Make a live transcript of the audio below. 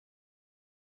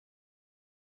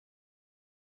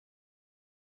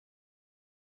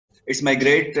It's my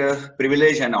great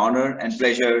privilege and honor and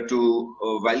pleasure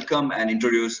to welcome and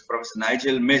introduce Professor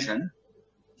Nigel Mason,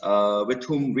 with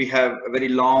whom we have a very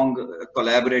long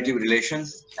collaborative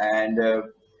relations, and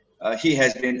he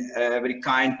has been a very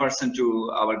kind person to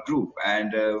our group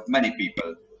and many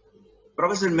people.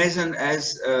 Professor Mason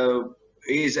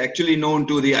is actually known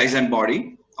to the ISAMP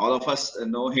body. All of us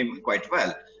know him quite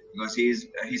well because his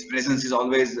presence is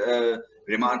always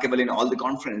remarkable in all the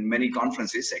many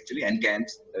conferences actually, and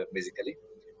camps basically.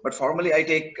 But formally, I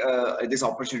take this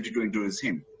opportunity to introduce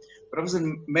him.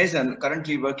 Professor Mason,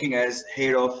 currently working as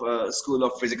head of School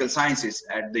of Physical Sciences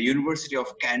at the University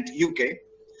of Kent, UK,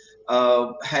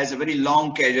 has a very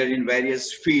long career in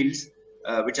various fields,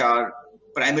 which are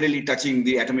primarily touching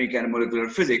the atomic and molecular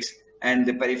physics and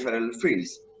the peripheral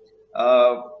fields.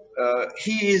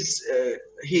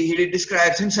 He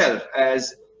describes himself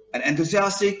as an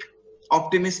enthusiastic,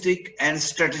 optimistic, and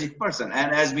strategic person.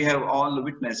 And as we have all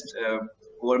witnessed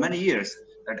over many years,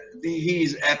 that he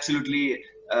is absolutely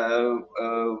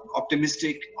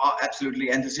optimistic, absolutely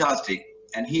enthusiastic,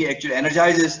 and he actually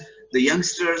energizes the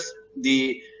youngsters,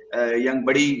 the young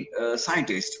budding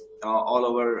scientists all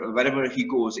over wherever he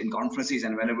goes in conferences,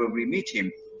 and whenever we meet him,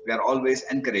 we are always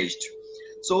encouraged.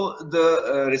 So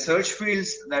the research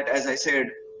fields that, as I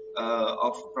said,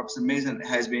 of Professor Mason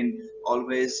has been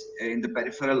always in the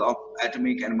peripheral of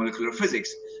atomic and molecular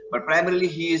physics, but primarily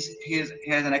he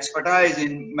has an expertise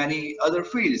in many other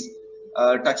fields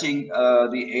touching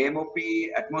the AMOP,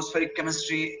 atmospheric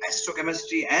chemistry,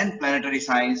 astrochemistry, and planetary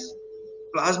science,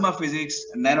 plasma physics,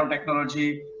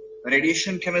 nanotechnology,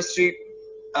 radiation chemistry,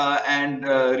 and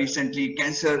recently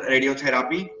cancer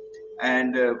radiotherapy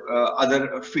and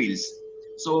other fields.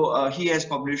 So he has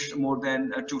published more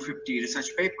than 250 research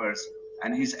papers,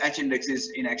 and his H-index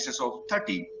is in excess of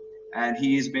 30. And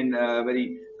he has been a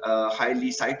very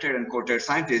highly cited and quoted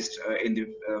scientist in the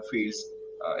fields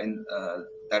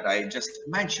that I just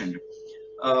mentioned.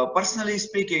 Personally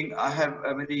speaking, I have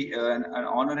a very an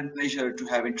honor and pleasure to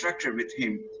have interacted with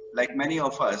him. Like many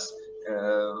of us,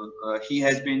 he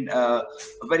has been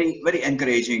very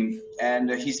encouraging,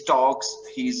 and his talks,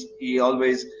 he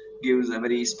always gives a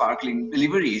very sparkling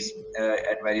deliveries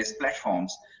at various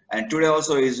platforms. And today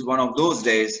also is one of those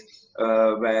days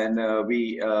when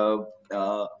we have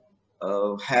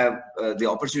the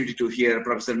opportunity to hear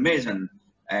Professor Mason.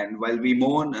 And while we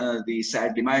mourn the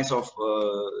sad demise of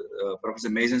Professor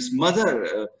Mason's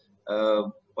mother,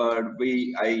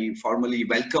 I formally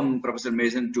welcome Professor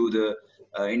Mason to the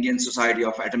Indian Society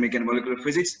of Atomic and Molecular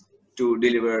Physics to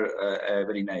deliver a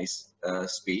very nice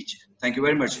speech. Thank you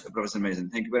very much, Professor Mason.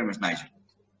 Thank you very much, Nigel.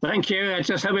 Thank you. I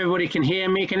just hope everybody can hear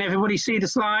me. Can everybody see the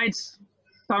slides?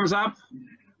 Thumbs up?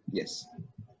 Yes.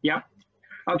 Yep.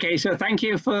 Okay, so thank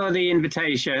you for the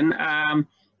invitation.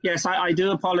 Yes, I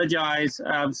do apologize.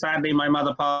 Sadly, my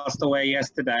mother passed away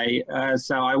yesterday,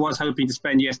 so I was hoping to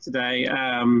spend yesterday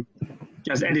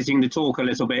just editing the talk a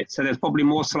little bit. So there's probably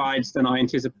more slides than I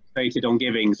anticipated on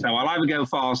giving. So I'll either go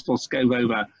fast or go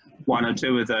over one or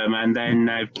two of them, and then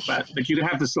but you can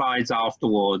have the slides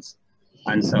afterwards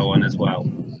and so on as well.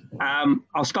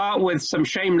 I'll start with some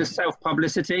shameless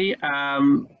self-publicity.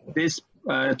 This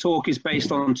talk is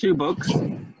based on two books.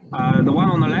 The one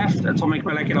on the left, Atomic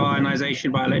Molecular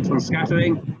Ionization by Electron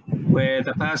Scattering, with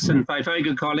a person, my very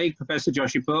good colleague, Professor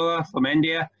Joshipura from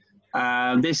India.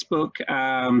 This book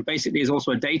basically is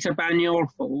also a data manual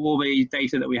for all the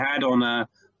data that we had on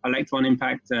electron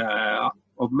impact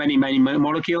of many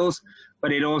molecules,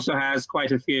 but it also has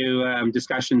quite a few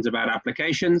discussions about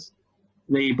applications.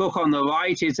 The book on the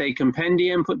right is a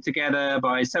compendium put together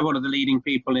by several of the leading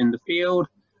people in the field,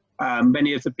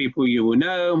 many of the people you will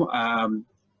know,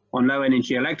 on low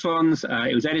energy electrons.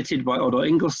 It was edited by Odo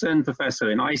Ingelsson,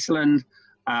 professor in Iceland,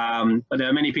 but there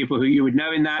are many people who you would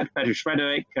know in that. Peter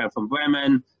Frederick from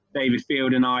Bremen, David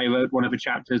Field and I wrote one of the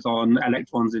chapters on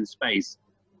electrons in space.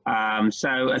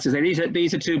 So as I say,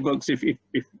 these are two books if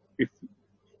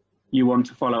you want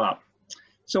to follow up.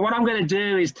 So what I'm going to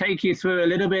do is take you through a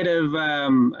little bit of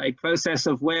a process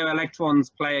of where electrons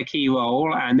play a key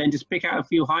role, and then just pick out a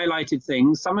few highlighted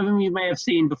things. Some of them you may have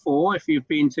seen before if you've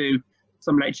been to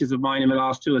some lectures of mine in the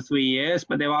last 2 or 3 years,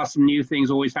 but there are some new things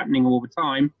always happening all the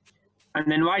time. And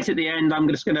then right at the end, I'm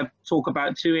just going to talk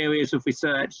about 2 areas of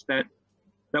research that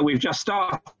we've just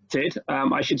started.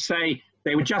 I should say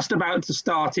they were just about to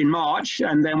start in March,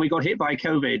 and then we got hit by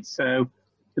COVID. So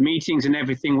the meetings and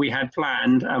everything we had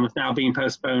planned have now been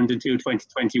postponed until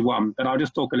 2021, but I'll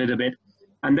just talk a little bit.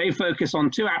 And they focus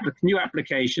on 2 new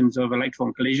applications of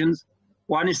electron collisions.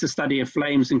 One is the study of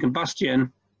flames and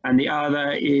combustion, and the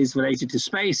other is related to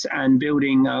space and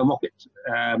building rocket,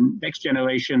 next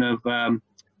generation of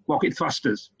rocket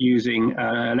thrusters using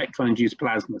electron-induced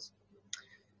plasmas.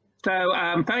 So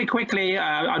very quickly,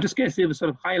 I'll just go through the sort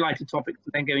of highlighted topics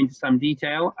and then go into some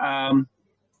detail.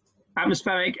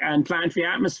 Atmospheric and planetary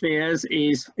atmospheres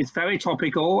is very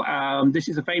topical. This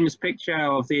is a famous picture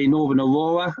of the northern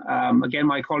aurora. Again,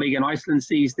 my colleague in Iceland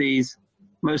sees these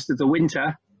most of the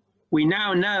winter. We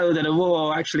now know that aurora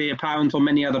are actually apparent on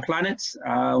many other planets.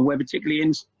 We're particularly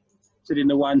interested in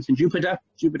the ones in Jupiter.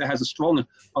 Jupiter has a strong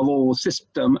auroral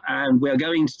system, and we're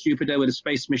going to Jupiter with a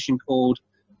space mission called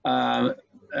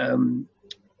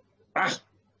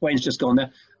brain's just gone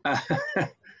there.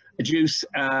 JUICE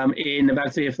in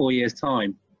about 3 or 4 years'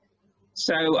 time.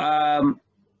 So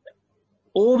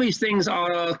all these things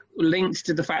are linked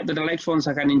to the fact that electrons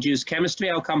can induce chemistry.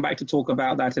 I'll come back to talk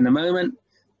about that in a moment.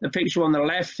 The picture on the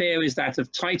left here is that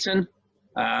of Titan.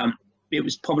 It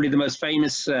was probably the most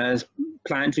famous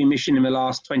planetary mission in the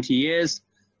last 20 years.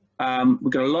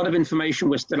 We've got a lot of information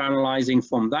we're still analyzing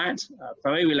from that,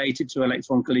 very related to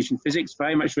electron collision physics,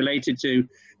 very much related to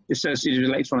dissociative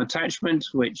electron attachment,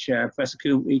 which Professor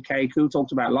E.K. Koo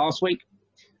talked about last week.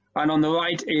 And on the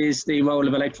right is the role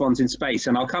of electrons in space.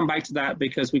 And I'll come back to that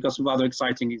because we've got some rather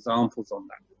exciting examples on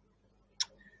that.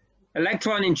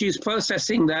 Electron-induced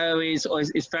processing, though, is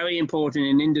very important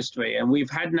in industry. And we've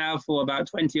had now for about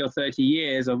 20 or 30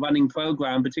 years a running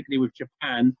program, particularly with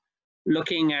Japan,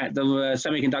 looking at the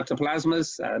semiconductor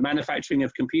plasmas, manufacturing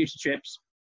of computer chips.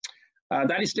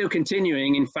 That is still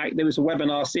continuing. In fact, there was a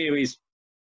webinar series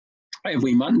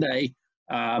every Monday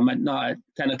at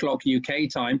 10 o'clock UK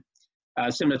time,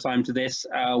 similar time to this,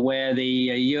 where the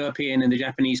European and the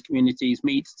Japanese communities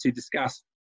meet to discuss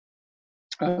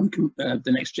the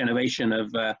next generation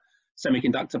of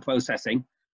semiconductor processing.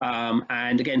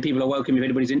 And again, people are welcome. If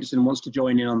anybody's interested and wants to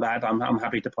join in on that, I'm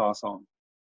happy to pass on.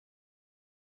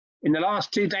 In the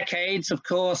last 2 decades, of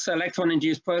course,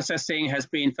 electron-induced processing has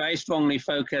been very strongly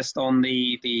focused on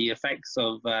the effects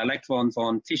of electrons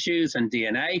on tissues and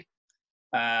DNA,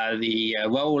 the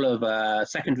role of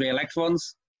secondary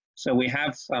electrons. So we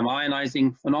have some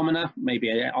ionizing phenomena, maybe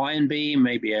an ion beam,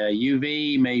 maybe a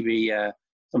UV, maybe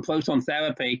some proton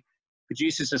therapy,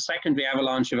 produces a secondary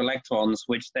avalanche of electrons,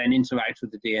 which then interact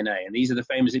with the DNA. And these are the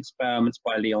famous experiments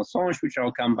by Leon Sanche, which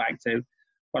I'll come back to.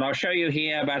 But I'll show you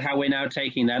here about how we're now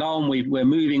taking that on. We're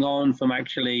moving on from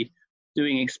actually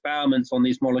doing experiments on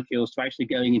these molecules to actually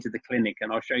going into the clinic.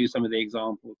 And I'll show you some of the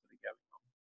examples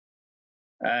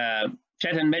that are going on.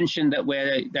 Chetan mentioned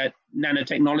that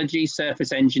nanotechnology,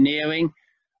 surface engineering,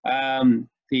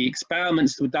 the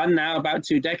experiments were done now about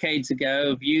 2 decades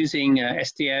ago of using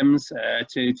STMs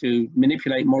to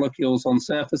manipulate molecules on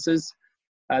surfaces.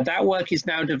 That work is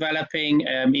now developing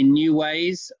in new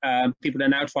ways. People are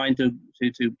now trying to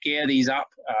gear these up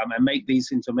and make these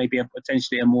into maybe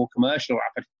potentially a more commercial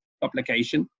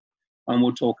application, and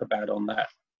we'll talk about on that.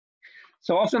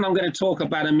 So often I'm going to talk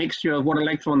about a mixture of what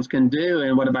electrons can do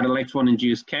and what about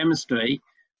electron-induced chemistry.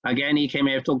 Again, EK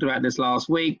may have talked about this last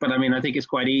week, but I mean, I think it's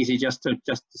quite easy just to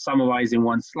summarize in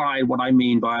one slide what I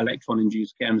mean by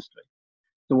electron-induced chemistry.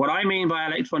 So what I mean by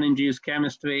electron-induced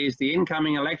chemistry is the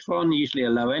incoming electron, usually a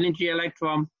low-energy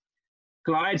electron,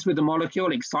 collides with the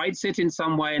molecule, excites it in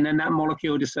some way, and then that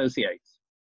molecule dissociates.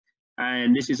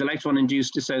 And this is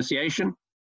electron-induced dissociation.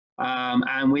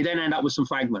 And we then end up with some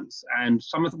fragments. And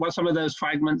some of those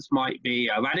fragments might be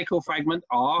a radical fragment,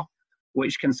 R,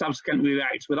 which can subsequently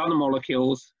react with other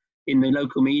molecules in the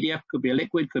local media. Could be a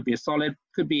liquid, could be a solid,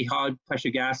 could be high-pressure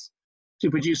gas,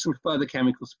 to produce some further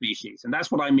chemical species. And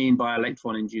that's what I mean by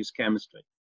electron-induced chemistry.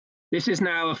 This is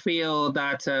now a field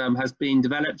that has been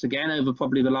developed again over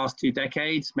probably the last 2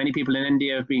 decades. Many people in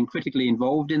India have been critically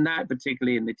involved in that,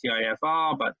 particularly in the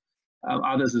TIFR, but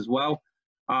others as well.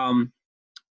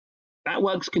 That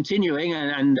work's continuing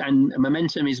and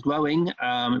momentum is growing.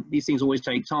 These things always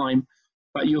take time,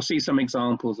 but you'll see some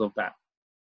examples of that.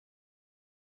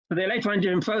 The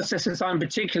electron-driven processes I'm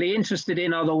particularly interested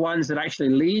in are the ones that actually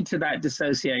lead to that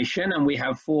dissociation, and we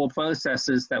have 4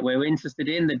 processes that we're interested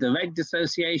in. The direct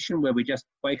dissociation, where we just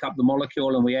break up the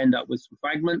molecule and we end up with some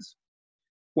fragments.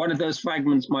 One of those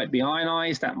fragments might be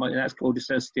ionized, that's called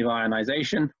dissociative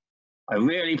ionization. I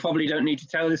really probably don't need to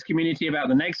tell this community about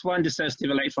the next one,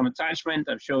 dissociative electron attachment.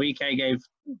 I'm sure EK gave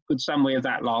a good summary of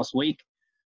that last week.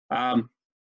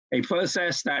 A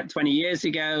process that 20 years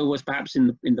ago was perhaps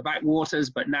in the backwaters,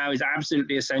 but now is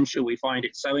absolutely essential. We find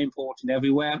it so important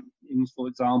everywhere, in, for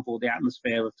example, the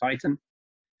atmosphere of Titan.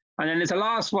 And then there's a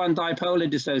last one, dipolar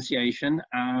dissociation,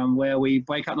 where we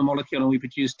break up the molecule and we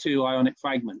produce 2 ionic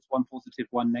fragments, one positive,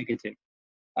 one negative.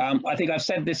 I think I've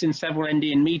said this in several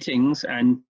Indian meetings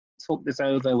and talked this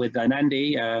over with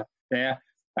Nandi there.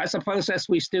 That's a process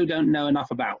we still don't know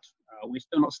enough about. We're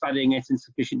still not studying it in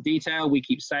sufficient detail. We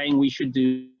keep saying we should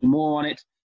do more on it,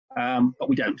 but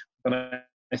we don't. But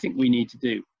I think we need to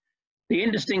do. The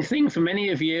interesting thing for many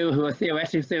of you who are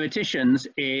theoreticians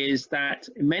is that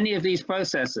many of these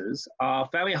processes are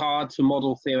very hard to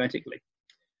model theoretically.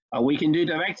 We can do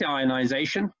direct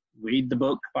ionization, read the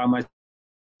book by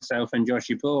myself and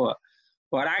Joshi Pura,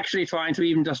 but actually trying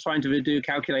to do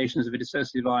calculations of a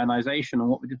dissociative ionization and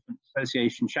what the different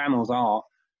association channels are,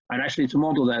 and actually to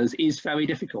model those is very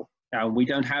difficult. We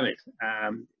don't have it.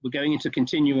 We're going into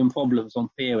continuum problems on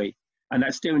theory, and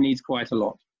that still needs quite a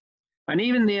lot. And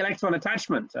even the electron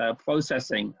attachment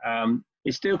processing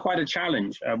is still quite a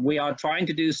challenge. We are trying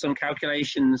to do some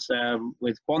calculations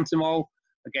with Quantumol,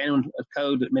 again, a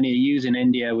code that many use in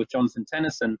India with Jonathan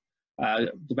Tennyson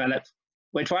developed.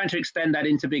 We're trying to extend that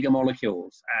into bigger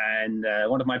molecules. And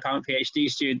one of my current PhD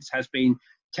students has been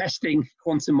testing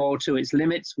Quantumol to its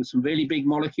limits with some really big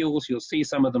molecules. You'll see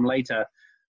some of them later.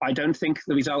 I don't think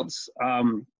the results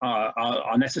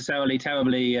are necessarily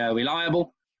terribly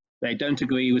reliable. They don't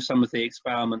agree with some of the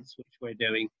experiments which we're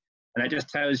doing. And that just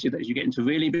tells you that as you get into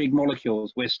really big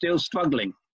molecules, we're still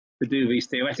struggling to do these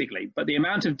theoretically. But the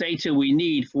amount of data we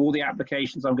need for all the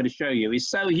applications I'm going to show you is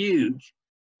so huge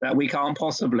that we can't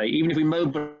possibly, even if we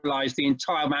mobilize the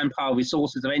entire manpower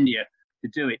resources of India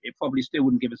to do it, it probably still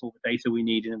wouldn't give us all the data we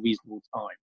need in a reasonable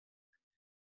time.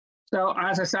 So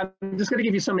as I said, I'm just going to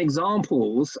give you some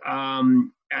examples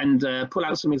and pull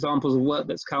out some examples of work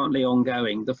that's currently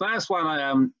ongoing. The first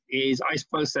one is ice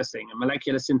processing and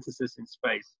molecular synthesis in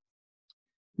space.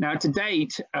 Now, to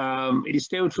date, it is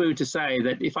still true to say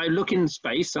that if I look in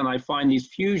space and I find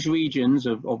these huge regions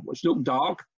of which look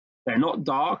dark, they're not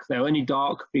dark, they're only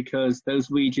dark because those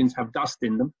regions have dust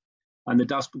in them, and the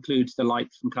dust precludes the light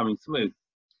from coming through.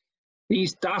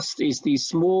 These dust is these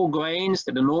small grains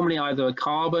that are normally either a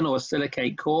carbon or a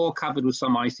silicate core covered with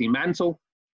some icy mantle,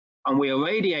 and we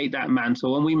irradiate that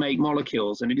mantle and we make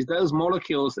molecules, and it is those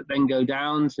molecules that then go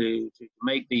down to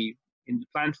make in the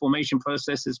plant formation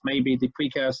processes, maybe the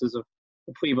precursors of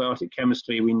the prebiotic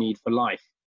chemistry we need for life.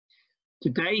 To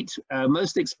date,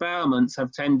 most experiments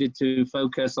have tended to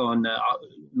focus on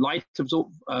light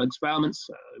experiments,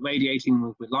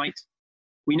 radiating with light.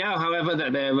 We know, however,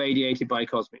 that they're radiated by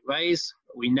cosmic rays.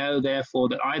 We know, therefore,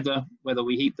 that either whether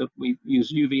we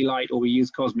use UV light or we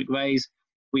use cosmic rays,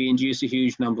 we induce a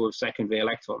huge number of secondary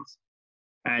electrons.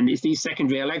 And it's these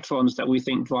secondary electrons that we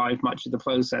think drive much of the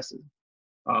processes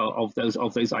of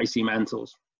those icy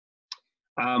mantles.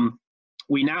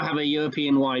 We now have a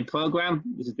European-wide program,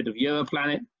 this is a bit of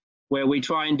Europlanet, where we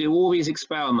try and do all these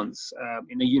experiments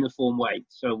in a uniform way.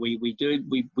 So we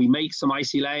make some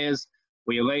icy layers,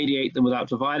 we irradiate them with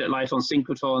ultraviolet light on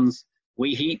synchrotrons,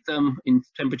 we heat them in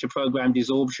temperature-programmed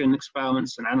desorption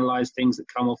experiments and analyze things that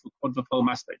come off of quadrupole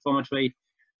mass spectrometry.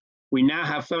 We now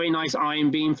have very nice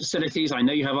ion beam facilities. I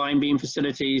know you have ion beam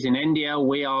facilities in India.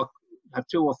 We have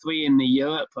 2 or 3 in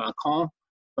Europe, Caen,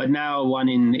 but now one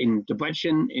in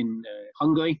Debrecen in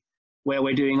Hungary, where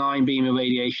we're doing ion beam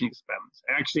irradiation experiments.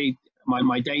 Actually,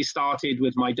 my day started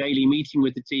with my daily meeting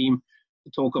with the team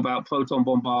to talk about proton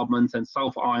bombardment and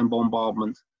sulfur ion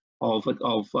bombardment of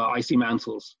icy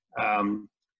mantles and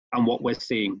what we're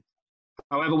seeing.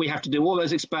 However, we have to do all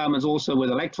those experiments also with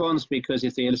electrons, because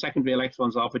if the secondary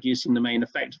electrons are producing the main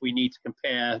effect, we need to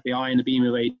compare the ion beam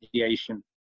irradiation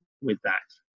with that.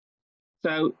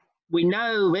 So we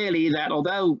know really that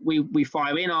although we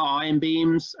fire in our ion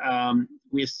beams,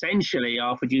 we essentially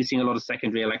are producing a lot of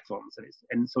secondary electrons.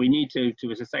 And so we need to,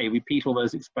 as I say, repeat all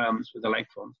those experiments with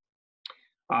electrons.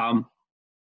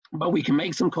 But we can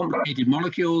make some complicated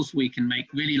molecules. We can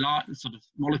make really large sort of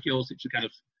molecules, which are kind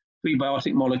of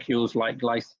prebiotic molecules like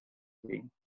glycine.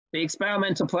 The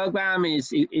experimental program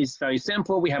is very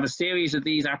simple. We have a series of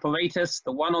these apparatus.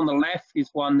 The one on the left is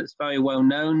one that's very well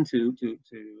known to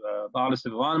Bala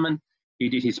Subramanian. He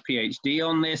did his PhD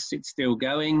on this. It's still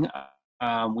going.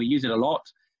 We use it a lot.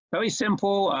 Very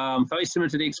simple, very similar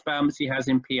to the experiments he has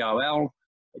in PRL.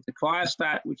 It's a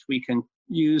cryostat, which we can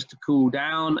use to cool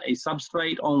down a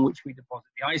substrate on which we deposit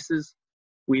the ices.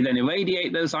 We then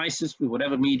irradiate those ices with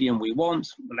whatever medium we want,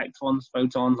 electrons,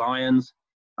 photons, ions,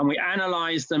 and we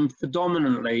analyze them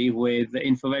predominantly with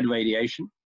infrared radiation,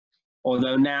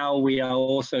 although now we are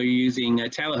also using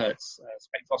terahertz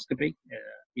spectroscopy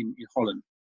in Holland.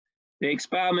 The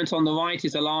experiment on the right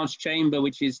is a large chamber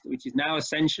which is now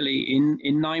essentially in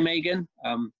Nijmegen,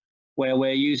 where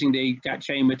we're using that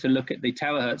chamber to look at the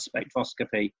terahertz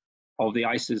spectroscopy of the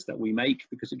ices that we make,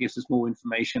 because it gives us more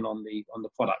information on the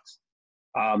products.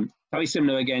 Very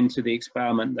similar again to the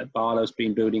experiment that Barlow's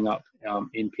been building up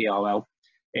in PRL.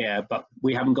 Yeah, but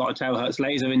we haven't got a terahertz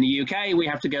laser in the UK. We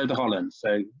have to go to Holland.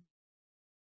 So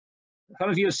Some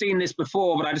of you have seen this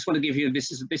before, but I just want to give you,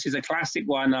 this is a classic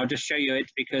one. I'll just show you it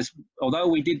because although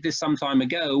we did this some time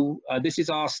ago, this is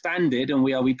our standard and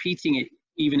we are repeating it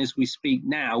even as we speak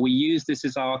now. We use this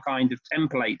as our kind of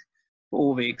template for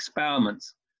all the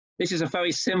experiments. This is a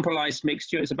very simple ice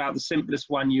mixture. It's about the simplest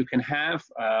one you can have,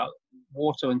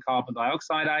 water and carbon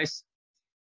dioxide ice.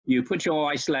 You put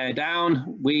your ice layer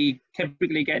down. We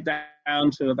typically get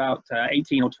down to about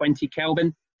 18 or 20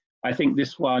 Kelvin. I think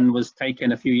this one was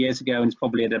taken a few years ago and it's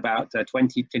probably at about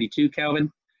 20, 22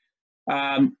 Kelvin.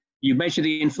 You measure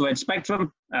the infrared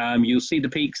spectrum. You'll see the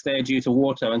peaks there due to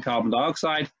water and carbon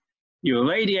dioxide. You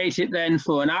irradiate it then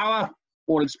for an hour.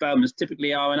 All experiments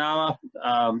typically are an hour.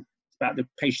 It's about the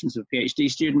patience of a PhD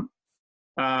student.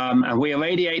 And we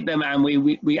irradiate them and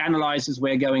we analyze as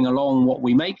we're going along what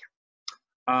we make.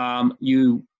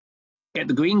 You get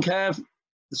the green curve.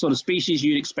 The sort of species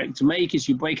you'd expect to make is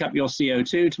you break up your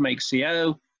CO2 to make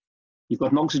CO. You've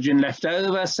got an oxygen left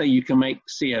over, so you can make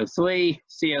CO3.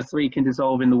 CO3 can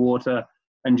dissolve in the water,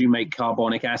 and you make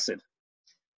carbonic acid.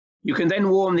 You can then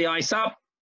warm the ice up.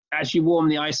 As you warm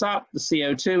the ice up, the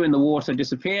CO2 in the water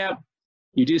disappear.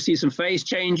 You do see some phase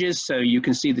changes, so you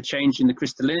can see the change in the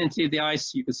crystallinity of the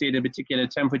ice. You can see at a particular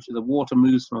temperature, the water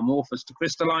moves from amorphous to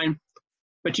crystalline.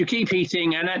 But you keep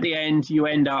heating, and at the end, you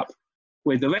end up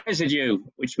with the residue,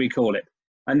 which we call it.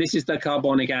 And this is the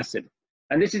carbonic acid.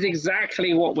 And this is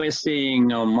exactly what we're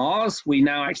seeing on Mars. We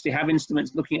now actually have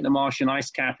instruments looking at the Martian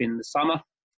ice cap in the summer,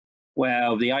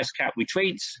 where the ice cap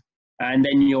retreats, and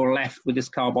then you're left with this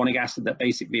carbonic acid that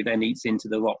basically then eats into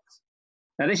the rocks.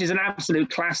 Now, this is an absolute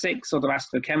classic sort of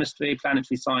astrochemistry,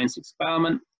 planetary science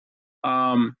experiment.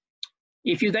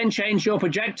 If you then change your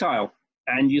projectile,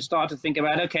 and you start to think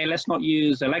about, okay, let's not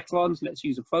use electrons, let's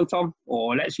use a photon,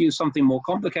 or let's use something more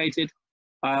complicated.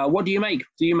 What do you make?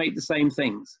 Do you make the same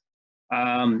things?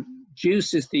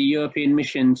 JUICE is the European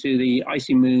mission to the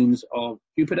icy moons of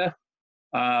Jupiter.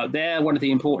 There, one of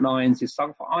the important ions is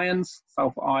sulfur ions.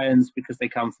 Sulfur ions because they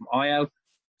come from Io.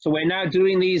 So we're now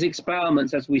doing these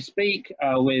experiments as we speak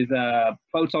with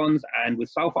photons and with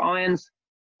sulfur ions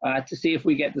to see if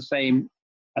we get the same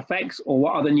effects or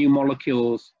what are the new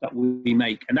molecules that we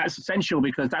make. And that's essential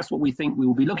because that's what we think we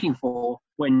will be looking for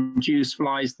when JUICE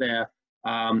flies there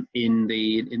in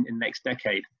the next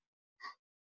decade.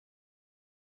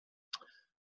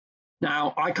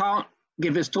 Now, I can't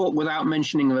give this talk without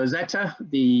mentioning Rosetta,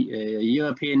 the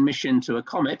European mission to a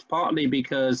comet, partly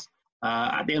because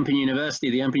at the Open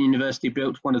University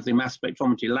built one of the mass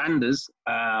spectrometry landers,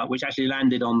 which actually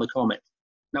landed on the comet.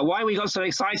 Now, why we got so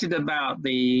excited about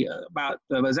the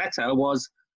Rosetta was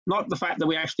not the fact that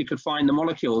we actually could find the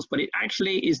molecules, but it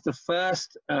actually is the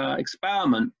first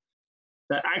experiment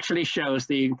that actually shows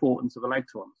the importance of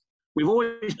electrons. We've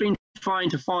always been trying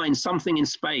to find something in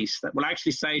space that will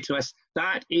actually say to us,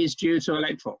 that is due to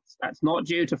electrons. That's not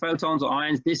due to photons or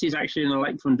ions. This is actually an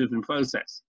electron-driven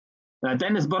process.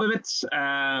 Dennis Bodowitz,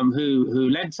 who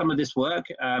led some of this work,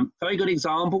 very good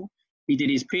example. He did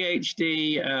his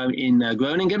PhD in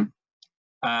Groningen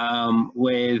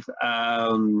with,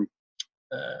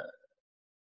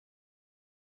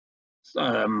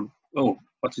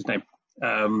 what's his name?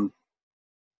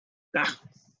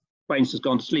 Brain's just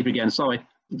gone to sleep again, sorry.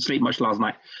 Didn't sleep much last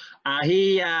night.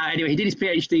 Anyway, he did his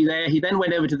PhD there. He then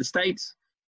went over to the States,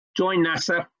 joined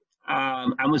NASA,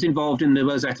 and was involved in the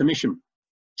Rosetta mission.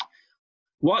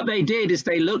 What they did is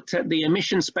they looked at the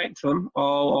emission spectrum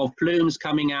of plumes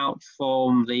coming out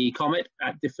from the comet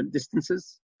at different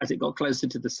distances as it got closer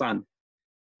to the sun.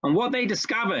 And what they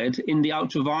discovered in the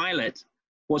ultraviolet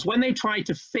was when they tried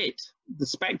to fit the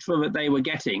spectrum that they were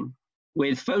getting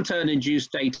with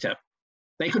photon-induced data,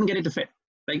 they couldn't get it to fit.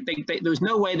 There was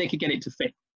no way they could get it to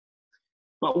fit.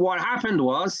 But what happened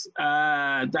was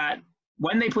that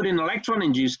when they put in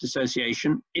electron-induced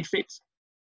dissociation, it fits.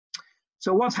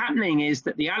 So what's happening is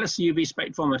that the ALICE UV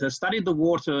spectrometer studied the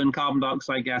water and carbon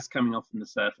dioxide gas coming off from the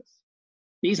surface.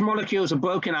 These molecules are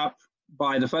broken up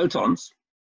by the photons,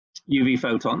 UV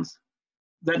photons,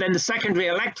 that then the secondary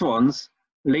electrons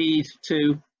lead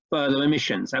to further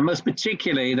emissions. And most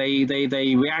particularly,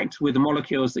 they react with the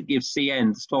molecules that give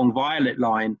CN, the strong violet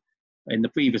line in the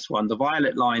previous one. The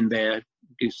violet line there,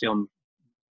 you see on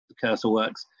the cursor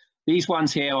works. These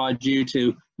ones here are due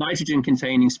to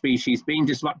nitrogen-containing species being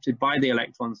disrupted by the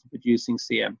electrons producing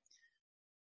CM.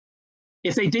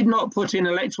 If they did not put in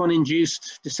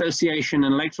electron-induced dissociation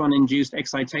and electron-induced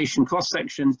excitation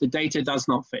cross-sections, the data does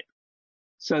not fit.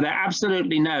 So they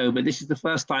absolutely know, but this is the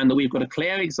first time that we've got a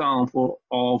clear example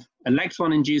of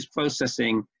electron-induced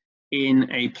processing in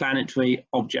a planetary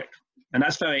object. And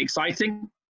that's very exciting.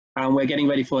 And we're getting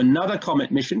ready for another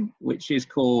comet mission, which is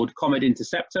called Comet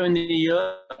Interceptor in the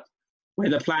year. where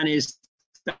the plan is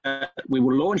that we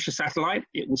will launch a satellite,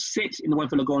 it will sit in the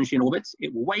Weyl-Lagrangian orbit,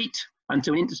 it will wait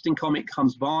until an interesting comet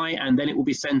comes by, and then it will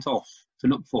be sent off to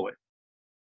look for it.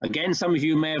 Again, some of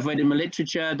you may have read in the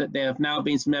literature that there have now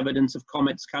been some evidence of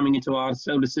comets coming into our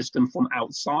solar system from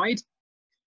outside.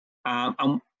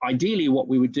 And ideally what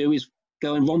we would do is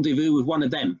go and rendezvous with one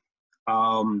of them.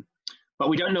 But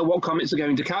we don't know what comets are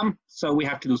going to come, so we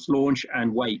have to just launch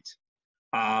and wait.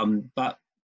 But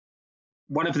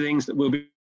one of the things that we'll be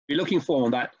looking for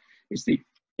on that is the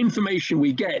information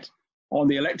we get on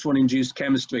the electron-induced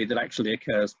chemistry that actually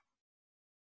occurs.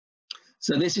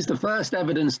 So this is the first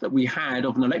evidence that we had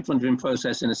of an electron-driven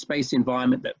process in a space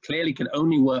environment that clearly can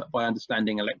only work by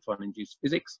understanding electron-induced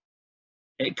physics.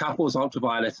 It couples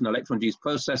ultraviolet and electron-induced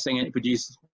processing, and it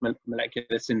produces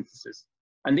molecular synthesis.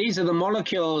 And these are the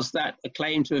molecules that are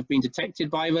claimed to have been detected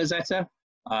by Rosetta.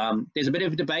 There's a bit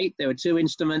of a debate. There are two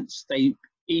instruments. They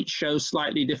each show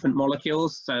slightly different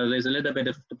molecules. So there's a little bit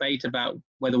of debate about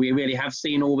whether we really have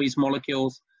seen all these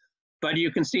molecules. But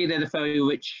you can see there's a very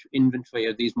rich inventory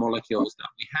of these molecules that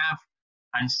we have.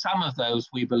 And some of those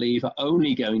we believe are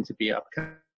only going to be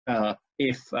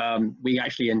if we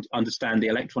actually understand the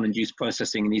electron-induced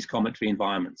processing in these cometary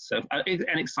environments. So it's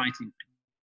an exciting thing.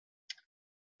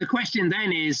 The question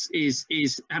then is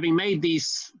having made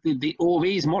all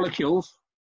these molecules,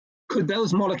 could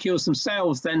those molecules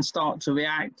themselves then start to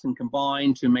react and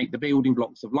combine to make the building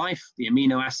blocks of life, the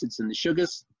amino acids and the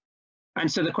sugars? And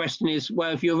so the question is,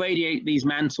 well, if you irradiate these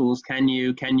mantles, can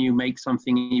you make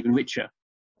something even richer?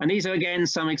 And these are, again,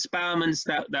 some experiments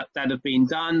that have been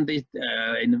done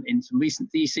in some recent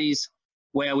theses,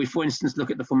 where we, for instance, look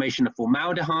at the formation of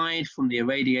formaldehyde from the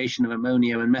irradiation of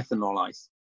ammonia and methanol ice.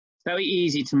 It's very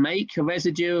easy to make a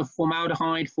residue of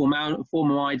formaldehyde, formamide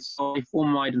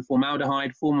and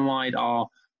formaldehyde. Formamide are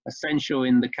essential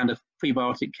in the kind of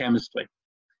prebiotic chemistry.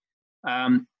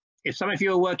 If some of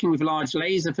you are working with large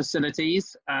laser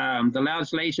facilities, the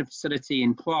large laser facility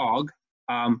in Prague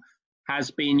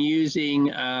has been using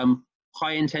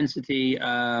high intensity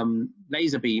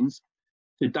laser beams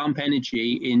to dump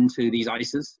energy into these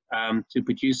ices to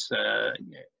produce a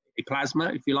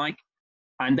plasma, if you like.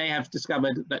 And they have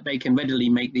discovered that they can readily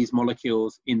make these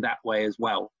molecules in that way as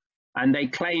well. And they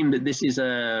claim that this is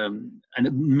a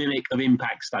mimic of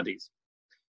impact studies.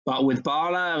 But with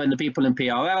Bala and the people in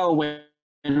PRL, we're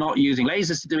not using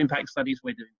lasers to do impact studies,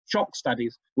 we're doing shock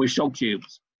studies with shock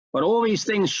tubes. But all these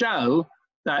things show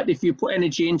that if you put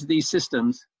energy into these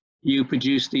systems, you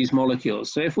produce these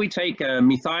molecules. So if we take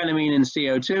methylamine and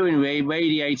CO2 and we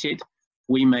irradiate it,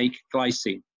 we make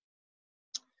glycine.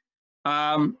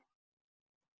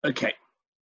 Okay,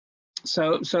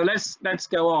 so let's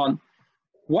go on.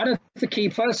 One of the key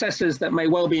processes that may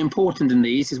well be important in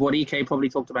these is what EK probably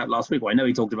talked about last week. Well, I know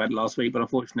he talked about it last week, but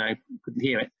unfortunately I couldn't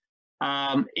hear it.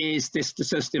 Is this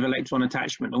dissociative electron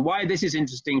attachment. And why this is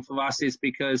interesting for us is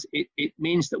because it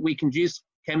means that we can use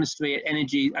chemistry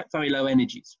at very low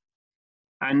energies.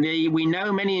 And we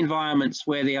know many environments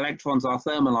where the electrons are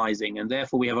thermalizing, and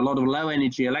therefore we have a lot of low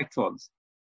energy electrons.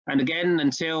 And again,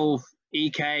 until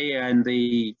EK and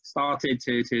started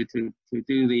to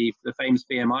do the famous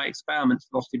VMI experiments,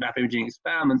 velocity map imaging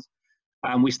experiments,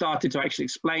 we started to actually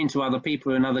explain to other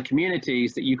people in other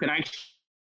communities that you can actually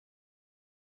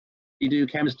do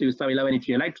chemistry with very low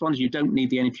energy electrons. You don't need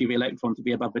the energy of the electron to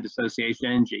be above the dissociation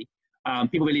energy.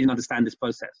 People really didn't understand this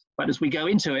process. But as we go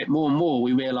into it more and more,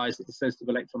 we realize that dissociative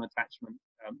electron attachment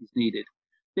is needed.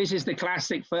 This is the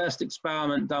classic first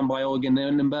experiment done by Eugen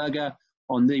Nürnberger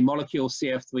on the molecule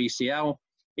CF3Cl.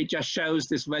 It just shows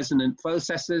this resonant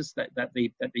processes, that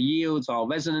the yields are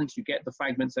resonant. You get the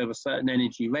fragments over certain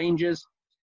energy ranges.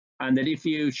 And that if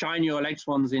you shine your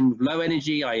electrons in low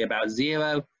energy, i.e. about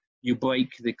 0, you break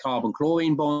the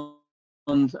carbon-chlorine bond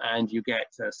and you get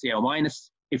Cl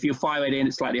minus. If you fire it in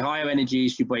at slightly higher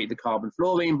energies, you break the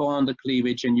carbon-fluorine bond, the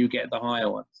cleavage, and you get the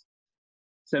higher ones.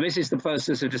 So this is the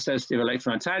process of dissociative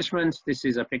electron attachment. This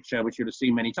is a picture which you'll have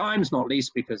seen many times, not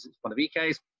least because it's one of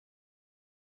EK's,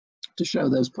 to show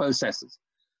those processes.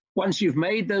 Once you've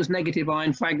made those negative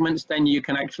ion fragments, then you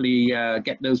can actually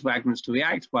get those fragments to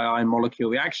react by ion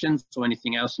molecule reactions or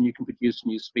anything else, and you can produce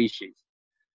new species.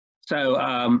 So,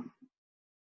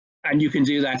 and you can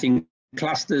do that in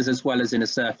clusters as well as in a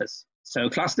surface. So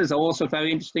clusters are also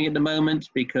very interesting at the moment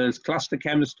because cluster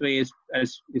chemistry is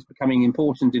becoming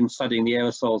important in studying the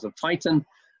aerosols of Titan,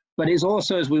 but it's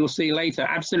also, as we will see later,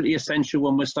 absolutely essential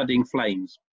when we're studying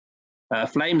flames.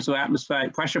 Flames are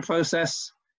atmospheric pressure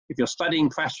process. If you're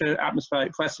studying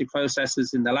atmospheric pressure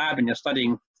processes in the lab and you're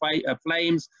studying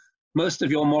flames, most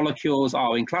of your molecules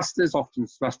are in clusters, often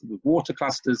clustered with water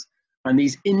clusters, And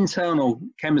these internal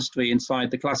chemistry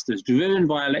inside the clusters, driven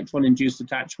by electron-induced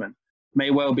attachment, may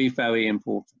well be very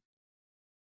important.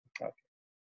 Okay.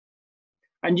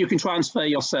 And you can transfer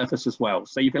your surface as well.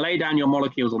 So you can lay down your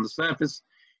molecules on the surface,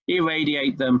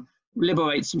 irradiate them,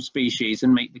 liberate some species,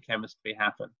 and make the chemistry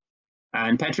happen.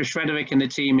 And Petra Schrederick and the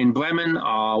team in Bremen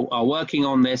are working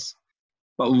on this.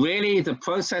 But really, the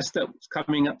process that's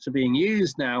coming up to being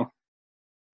used now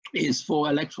is for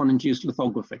electron-induced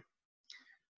lithography.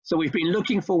 So we've been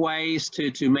looking for ways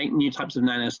to make new types of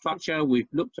nanostructure. We've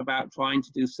looked about trying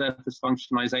to do surface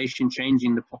functionalization,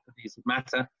 changing the properties of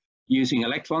matter using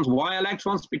electrons. Why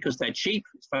electrons? Because they're cheap.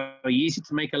 It's very easy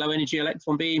to make a low-energy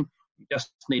electron beam. You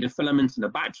just need a filament and a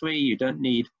battery. You don't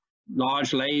need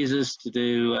large lasers to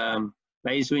do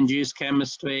laser-induced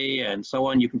chemistry and so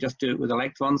on. You can just do it with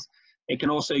electrons. It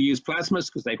can also use plasmas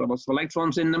because they've got lots of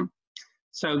electrons in them.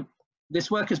 So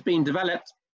this work has been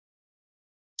developed.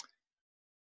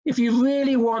 If you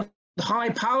really want high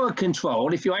power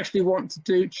control, if you actually want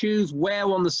to choose where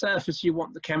on the surface you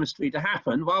want the chemistry to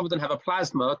happen, rather than have a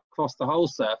plasma across the whole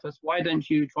surface, why don't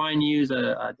you try and use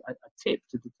a tip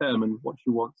to determine what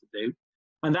you want to do?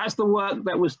 And that's the work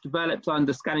that was developed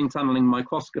under scanning tunneling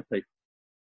microscopy.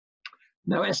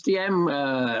 Now,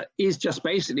 STM is just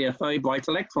basically a very bright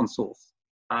electron source.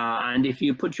 And if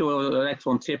you put your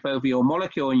electron tip over your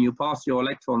molecule and you pass your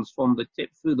electrons from the tip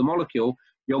through the molecule,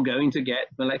 you're going to get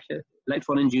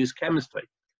electron-induced chemistry.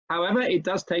 However, it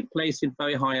does take place in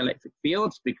very high electric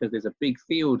fields because there's a big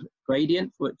field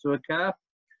gradient for it to occur.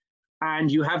 And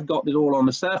you have got it all on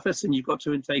the surface, and you've got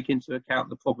to take into account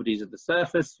the properties of the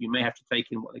surface. You may have to take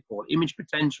in what they call image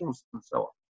potentials and so on.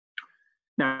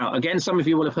 Now, again, some of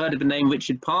you will have heard of the name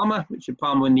Richard Palmer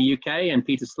in the UK, and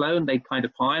Peter Sloan. They kind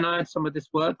of pioneered some of this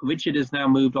work. Richard has now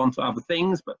moved on to other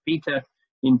things, but Peter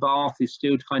in Bath is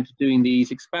still kind of doing these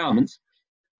experiments.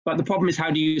 But the problem is,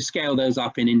 how do you scale those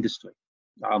up in industry?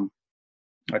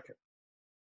 Okay.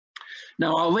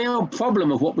 Now, our real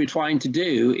problem of what we're trying to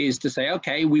do is to say,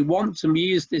 okay, we want to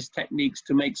use these techniques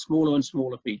to make smaller and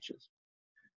smaller features.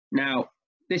 Now,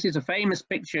 this is a famous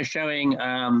picture showing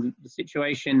the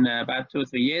situation about 2 or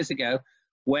 3 years ago,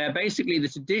 where basically the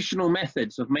traditional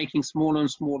methods of making smaller and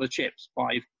smaller chips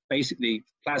by basically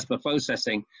plasma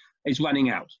processing is running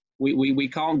out. We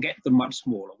can't get them much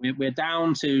smaller. We're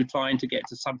down to trying to get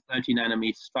to sub 30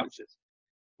 nanometer structures.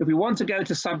 If we want to go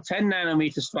to sub 10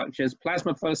 nanometer structures,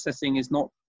 plasma processing is not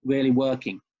really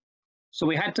working. So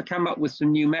we had to come up with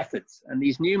some new methods, and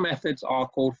these new methods are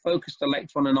called focused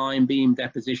electron and ion beam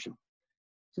deposition.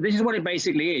 So this is what it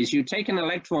basically is. You take an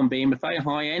electron beam, a very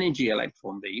high energy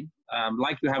electron beam,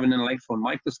 like you have in an electron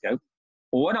microscope,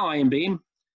 or an ion beam,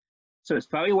 so it's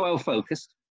very well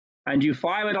focused, and you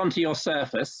fire it onto your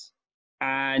surface,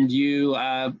 and you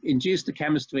induce the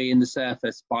chemistry in the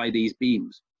surface by these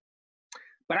beams.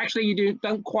 But actually you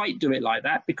don't quite do it like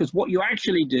that, because what you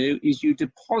actually do is you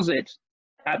deposit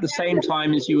at the same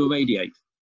time as you irradiate.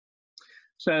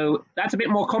 So that's a bit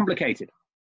more complicated,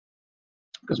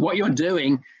 because what you're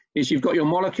doing is you've got your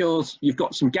molecules, you've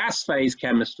got some gas phase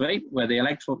chemistry where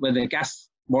the gas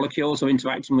molecules are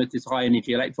interacting with this high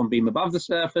energy electron beam above the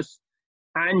surface,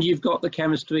 and you've got the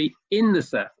chemistry in the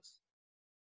surface.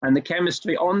 And the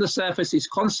chemistry on the surface is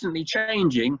constantly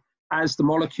changing as the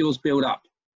molecules build up.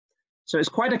 So it's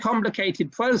quite a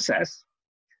complicated process,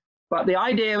 but the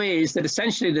idea is that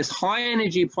essentially this high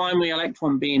energy primary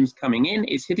electron beams coming in,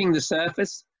 it's hitting the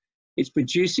surface, it's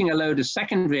producing a load of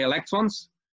secondary electrons,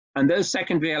 and those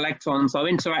secondary electrons are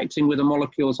interacting with the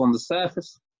molecules on the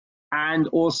surface and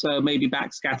also maybe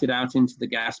backscattered out into the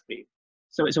gas beam.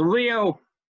 So it's a real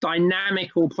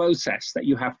dynamical process that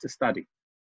you have to study.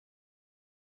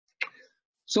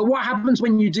 So what happens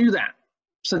when you do that?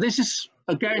 So this is,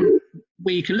 again,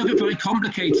 we can look at very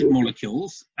complicated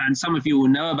molecules, and some of you will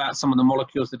know about some of the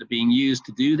molecules that are being used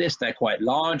to do this. They're quite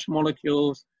large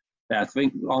molecules. There are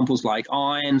examples like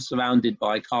iron surrounded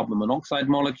by carbon monoxide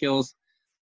molecules,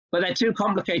 but they're too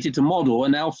complicated to model,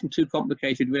 and they're often too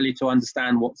complicated really to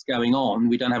understand what's going on.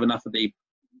 We don't have enough of the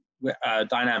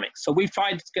dynamics. So we've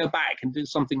tried to go back and do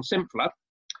something simpler.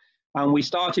 And we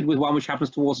started with one which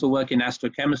happens to also work in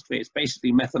astrochemistry. It's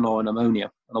basically methanol and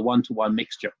ammonia on a one-to-one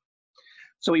mixture.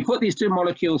 So we put these two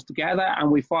molecules together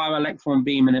and we fire an electron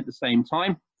beam in at the same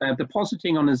time. They're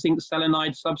depositing on a zinc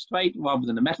selenide substrate rather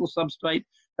than a metal substrate.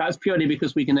 That's purely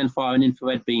because we can then fire an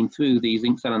infrared beam through the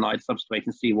zinc selenide substrate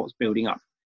and see what's building up.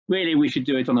 Really, we should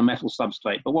do it on a metal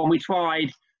substrate. But when we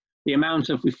tried, the amount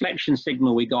of reflection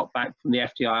signal we got back from the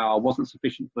FTIR wasn't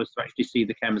sufficient for us to actually see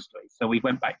the chemistry. So we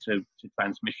went back to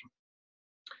transmission.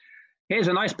 Here's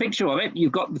a nice picture of it.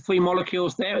 You've got the three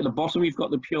molecules there. At the bottom, you've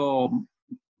got the pure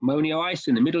ammonia ice.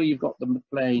 In the middle, you've got the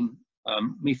plain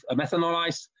methanol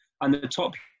ice, and the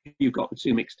top you've got the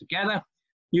two mixed together.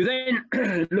 You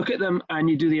then look at them and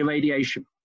you do the irradiation.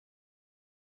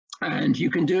 And you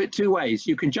can do it two ways.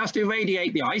 You can just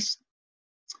irradiate the ice,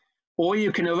 or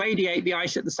you can irradiate the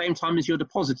ice at the same time as you're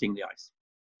depositing the ice.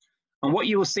 And what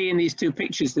you will see in these two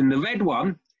pictures, in the red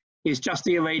one, is just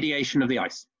the irradiation of the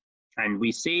ice. And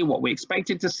we see what we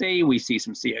expected to see. We see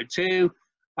some CO2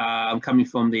 coming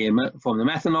from the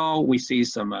methanol. We see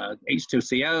some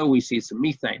H2CO. We see some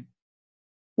methane.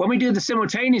 When we do the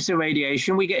simultaneous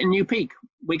irradiation, we get a new peak.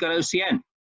 We got OCN,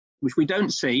 which we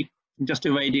don't see from just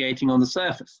irradiating on the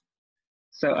surface.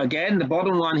 So again, the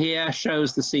bottom one here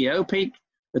shows the CO peak.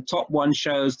 The top one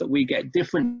shows that we get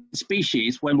different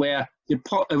species when we're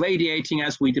irradiating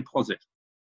as we deposit.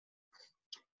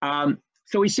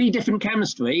 So we see different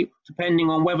chemistry depending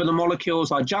on whether the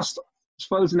molecules are just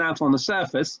frozen out on the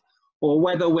surface or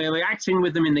whether we're reacting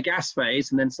with them in the gas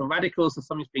phase, and then some radicals or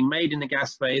something's being made in the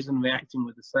gas phase and reacting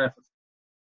with the surface.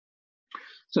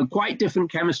 So quite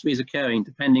different chemistry is occurring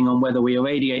depending on whether we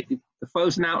irradiate the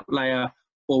frozen out layer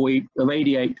or we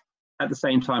irradiate at the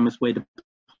same time as we're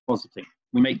depositing.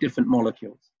 We make different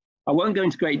molecules. I won't go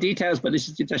into great details, but this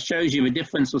just shows you a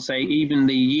difference, or say even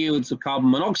the yields of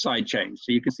carbon monoxide change.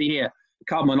 So you can see here, the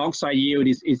carbon monoxide yield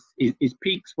is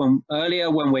peaks when earlier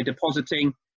when we're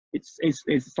depositing. It's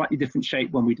a slightly different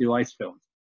shape when we do ice films.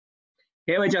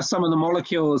 Here are just some of the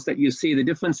molecules that you see the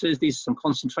differences. These are some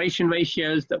concentration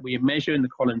ratios that we measure in the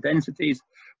column densities.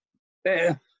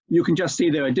 There, you can just see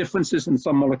there are differences in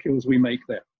some molecules we make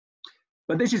there.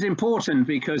 But this is important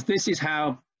because this is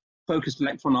how focused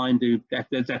electron ion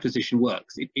deposition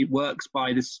works. It works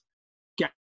by this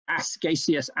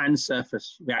gaseous and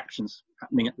surface reactions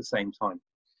happening at the same time.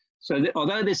 So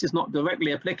although this is not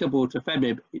directly applicable to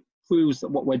FEBIB, it proves that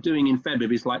what we're doing in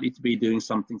FEBIB is likely to be doing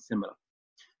something similar.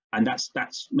 And that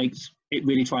makes it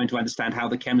really trying to understand how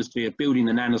the chemistry of building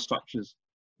the nanostructures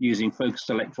using focused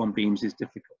electron beams is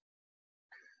difficult.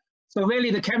 So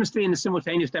really the chemistry in the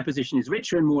simultaneous deposition is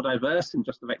richer and more diverse than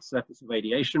just direct surface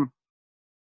irradiation.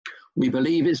 We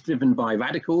believe it's driven by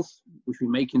radicals, which we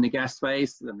make in the gas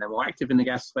phase, and they're more active in the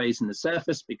gas phase in the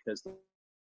surface because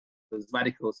those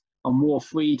radicals are more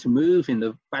free to move. In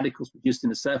the radicals produced in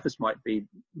the surface might be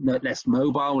less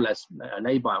mobile, less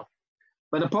labile.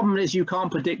 But the problem is you can't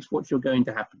predict what you're going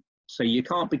to happen. So you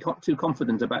can't be too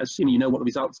confident about assuming you know what the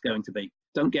result's going to be.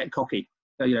 Don't get cocky.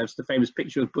 So, you know, it's the famous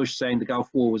picture of Bush saying the Gulf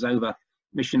War was over,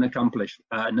 mission accomplished.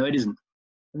 No, it isn't.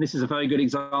 And this is a very good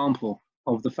example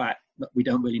of the fact that we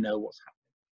don't really know what's happening.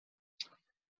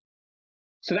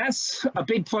 So that's a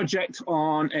big project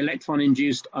on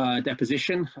electron-induced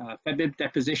deposition, FEBIB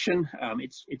deposition.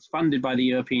 It's funded by the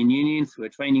European Union through a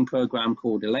training program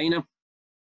called ELENA.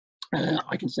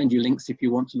 I can send you links if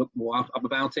you want to look more up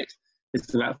about it.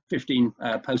 There's about 15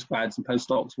 postgrads and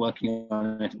postdocs working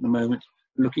on it at the moment,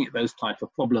 looking at those type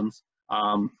of problems.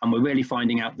 And we're really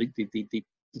finding out the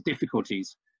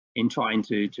difficulties in trying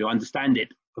to understand it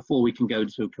before we can go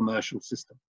to a commercial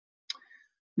system.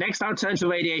 Next, I'll turn to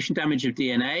radiation damage of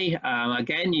DNA.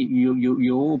 Again,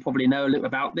 you all probably know a little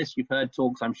about this. You've heard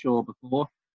talks, I'm sure, before.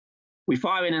 We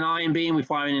fire in an ion beam, we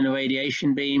fire in a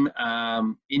radiation beam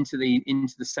into the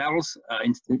cells,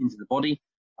 into the body.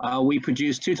 We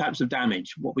produce two types of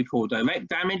damage, what we call direct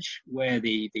damage, where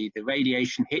the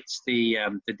radiation hits the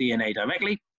DNA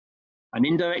directly, and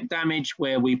indirect damage,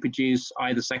 where we produce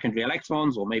either secondary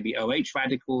electrons or maybe OH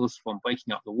radicals from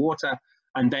breaking up the water,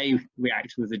 and they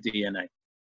react with the DNA.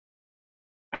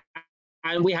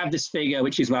 And we have this figure,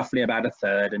 which is roughly about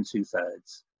 1/3 and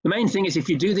 2/3. The main thing is if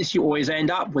you do this, you always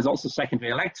end up with lots of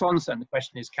secondary electrons, and the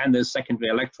question is, can those secondary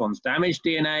electrons damage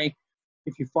DNA?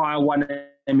 If you fire 1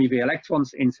 MeV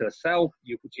electrons into a cell,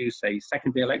 you produce a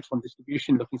secondary electron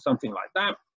distribution looking something like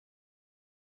that.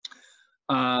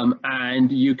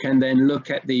 And you can then look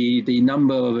at the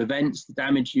number of events. The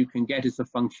damage you can get is a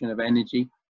function of energy.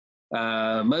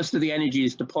 Most of the energy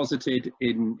is deposited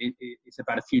in, it's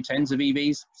about a few tens of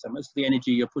EVs. So most of the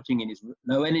energy you're putting in is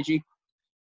no energy.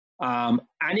 And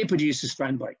it produces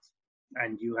strand breaks.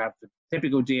 And you have the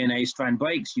typical DNA strand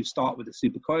breaks. You start with a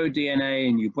supercoiled DNA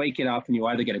and you break it up, and you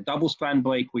either get a double strand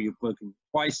break where you've broken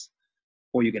twice,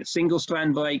 or you get a single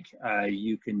strand break.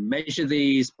 You can measure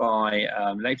these by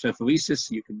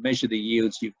electrophoresis. You can measure the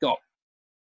yields you've got.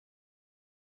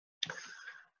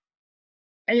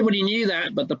 Anybody knew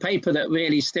that, but the paper that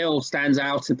really still stands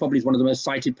out and probably is one of the most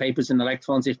cited papers in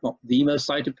electrons, if not the most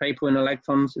cited paper in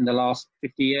electrons in the last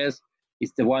 50 years,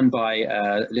 is the one by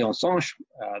Léon Sanche,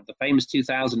 the famous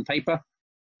 2000 paper,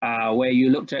 where you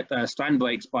looked at strand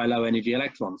breaks by low energy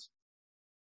electrons.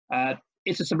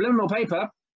 It's a subliminal paper.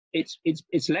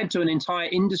 It's led to an entire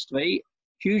industry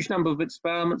huge number of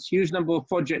experiments, huge number of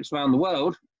projects around the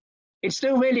world, it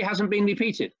still really hasn't been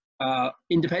repeated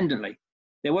independently.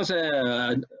 There was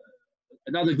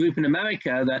another group in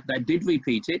America that did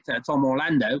repeat it, Tom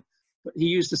Orlando, but he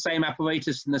used the same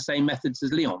apparatus and the same methods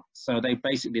as Leon. So they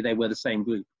were the same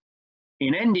group.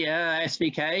 In India,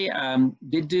 SVK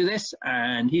did do this,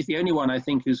 and he's the only one I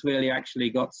think who's really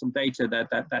actually got some data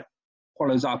that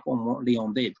follows up on what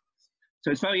Leon did.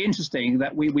 So it's very interesting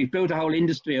that we've built a whole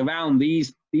industry around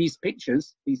these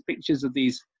pictures of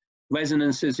these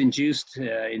resonances induced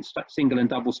in single and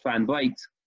double strand breaks,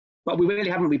 but we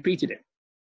really haven't repeated it,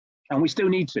 and we still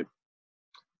need to.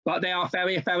 But they are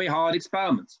very, very hard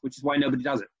experiments, which is why nobody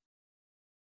does it.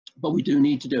 But we do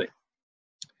need to do it.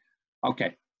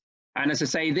 Okay. And as I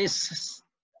say, this,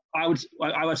 I would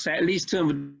say at least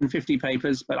 250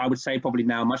 papers, but I would say probably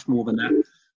now much more than that.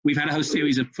 We've had a whole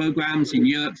series of programs in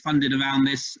Europe funded around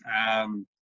this.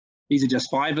 These are just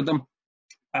 5 of them.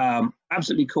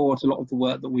 Absolutely core to a lot of the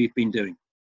work that we've been doing.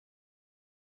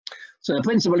 So the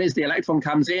principle is the electron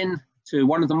comes in to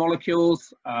one of the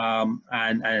molecules in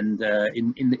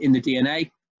the DNA,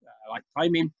 like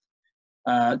thymine,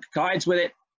 collides with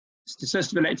it. It's the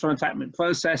dissociative electron attachment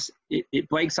process. It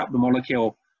breaks up the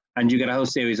molecule, and you get a whole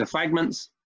series of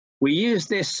fragments. We use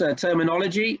this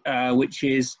terminology, which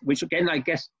again, I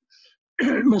guess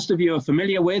most of you are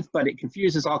familiar with, but it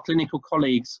confuses our clinical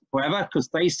colleagues forever because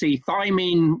they see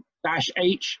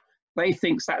thymine-H. They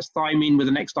think that's thymine with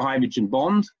an extra hydrogen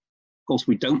bond. Of course,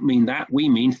 we don't mean that. We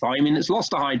mean thymine that's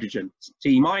lost a hydrogen,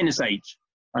 T-H,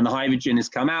 and the hydrogen has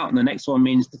come out, and the next one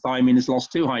means the thymine has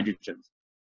lost 2 hydrogens.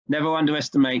 Never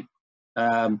underestimate.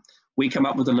 We come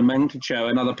up with a nomenclature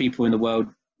and other people in the world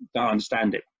don't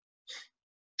understand it.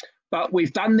 But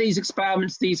we've done these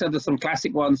experiments. These are some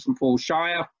classic ones from Paul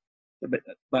Shire,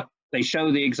 but they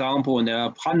show the example, and there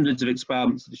are hundreds of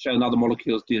experiments that show other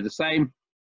molecules do the same.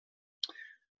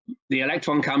 The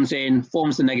electron comes in,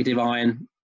 forms the negative ion,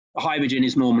 the hydrogen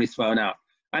is normally thrown out.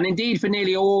 And indeed, for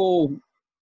nearly all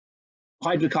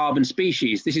hydrocarbon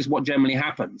species, this is what generally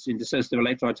happens in dissociative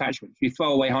electron attachment. You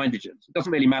throw away hydrogens. It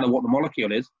doesn't really matter what the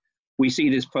molecule is. We see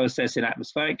this process in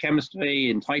atmospheric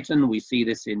chemistry, in Titan. We see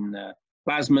this in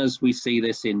plasmas. We see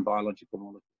this in biological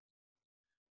molecules.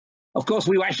 Of course,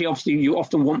 obviously, you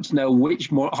often want to know which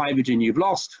hydrogen you've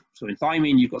lost. So in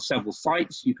thymine, you've got several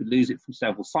sites. You could lose it from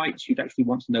several sites. You'd actually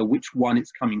want to know which one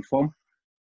it's coming from.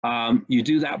 You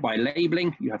do that by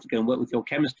labeling. You have to go and work with your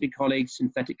chemistry colleagues,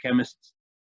 synthetic chemists,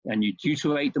 and you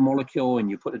deuterate the molecule, and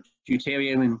you put a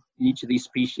deuterium in each of these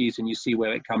species, and you see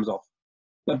where it comes off.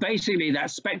 But basically,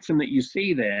 that spectrum that you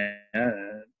see there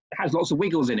has lots of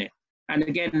wiggles in it. And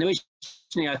again,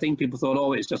 originally, I think people thought,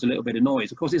 oh, it's just a little bit of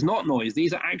noise. Of course, it's not noise.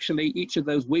 These are actually, each of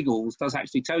those wiggles does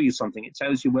actually tell you something. It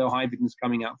tells you where hydrogen is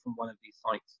coming out from one of these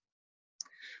sites.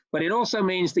 But it also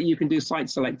means that you can do site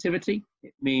selectivity.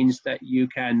 It means that you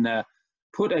can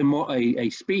put a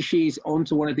species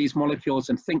onto one of these molecules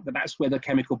and think that that's where the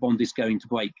chemical bond is going to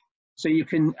break. So you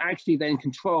can actually then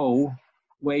control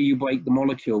where you break the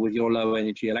molecule with your low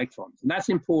energy electrons. And that's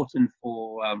important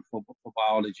for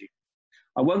biology.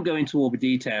 I won't go into all the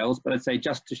details, but I'd say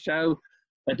just to show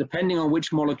that depending on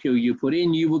which molecule you put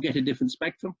in, you will get a different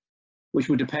spectrum, which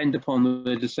will depend upon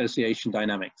the dissociation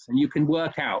dynamics. And you can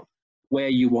work out where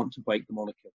you want to break the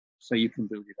molecule, so you can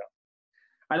build it up.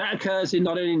 And that occurs in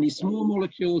not only these small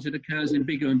molecules, it occurs in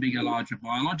bigger and bigger, larger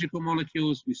biological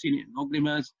molecules. We've seen it in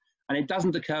oligomers, and it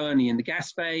doesn't occur only in the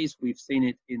gas phase. We've seen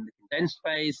it in the condensed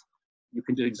phase. You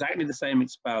can do exactly the same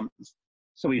experiments.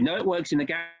 So we know it works in the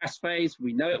gas phase,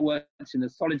 we know it works in the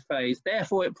solid phase,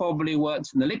 therefore it probably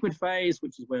works in the liquid phase,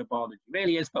 which is where biology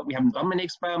really is, but we haven't done many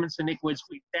experiments in liquids.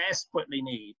 We desperately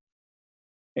need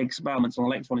experiments on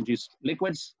electron-induced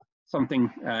liquids,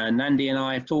 something Nandi and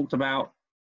I have talked about.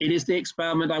 It is the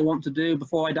experiment I want to do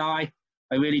before I die.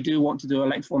 I really do want to do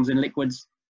electrons in liquids.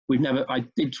 I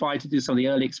did try to do some of the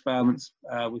early experiments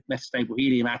with metastable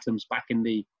helium atoms back in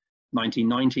the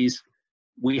 1990s.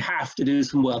 We have to do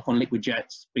some work on liquid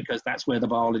jets because that's where the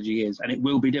biology is, and it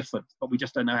will be different, but we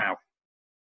just don't know how.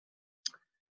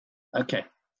 Okay.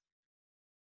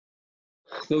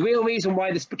 The real reason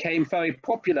why this became very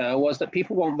popular was that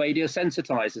people want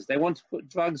radiosensitizers. They want to put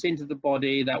drugs into the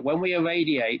body that when we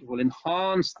irradiate will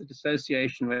enhance the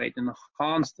dissociation rate and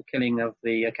enhance the killing of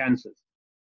the cancers.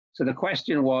 So the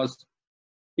question was,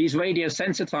 these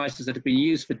radiosensitizers that have been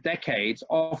used for decades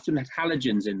often had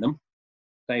halogens in them.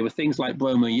 They were things like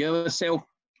bromouracil.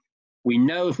 We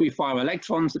know if we fire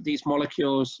electrons at these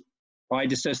molecules by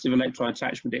dissociative electron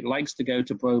attachment, it likes to go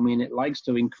to bromine, it likes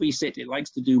to increase it, it likes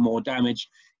to do more damage.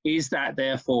 Is that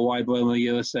therefore why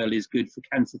bromouracil is good for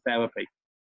cancer therapy?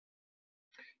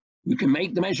 You can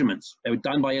make the measurements. They were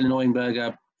done by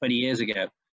Illinois-Berger 20 years ago.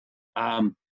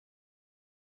 And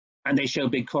they show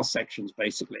big cross sections,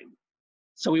 basically.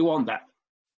 So we want that.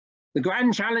 The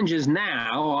grand challenges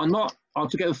now are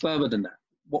to go further than that.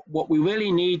 What we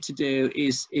really need to do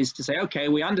is to say, okay,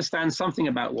 we understand something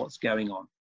about what's going on.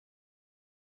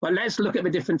 But let's look at the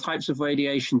different types of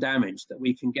radiation damage that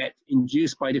we can get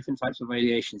induced by different types of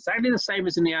radiation. Exactly the same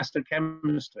as in the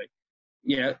astrochemistry.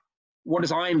 You know, what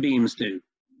does ion beams do?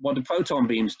 What do proton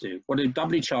beams do? What do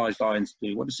doubly charged ions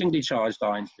do? What do singly charged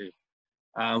ions do?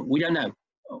 We don't know.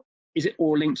 Is it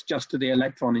all linked just to the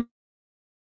electron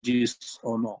induced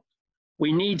or not?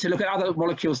 We need to look at other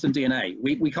molecules than DNA.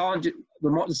 We can't,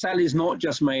 the cell is not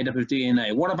just made up of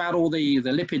DNA. What about all the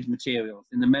lipid materials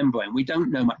in the membrane? We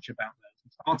don't know much about those.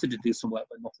 It's started to do some work,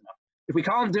 but not enough. If we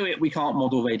can't do it, we can't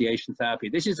model radiation therapy.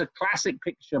 This is a classic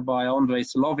picture by Andrei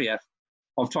Soloviev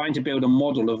of trying to build a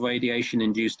model of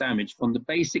radiation-induced damage from the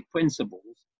basic principles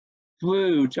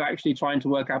through to actually trying to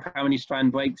work out how many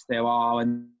strand breaks there are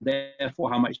and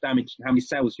therefore how much damage and how many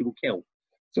cells you will kill.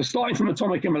 So starting from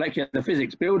atomic and molecular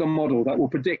physics, build a model that will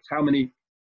predict how many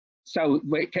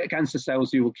cancer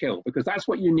cells you will kill, because that's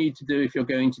what you need to do if you're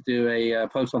going to do a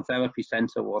proton therapy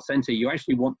center or center. You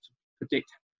actually want to predict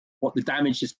what the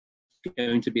damage is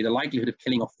going to be, the likelihood of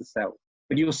killing off the cell.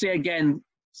 But you'll see again,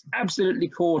 absolutely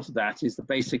core to that is the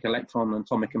basic electron,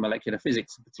 atomic and molecular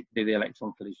physics, particularly the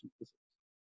electron collision physics.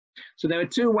 So there are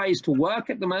two ways to work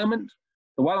at the moment.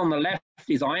 The one on the left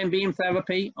is ion beam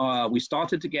therapy. We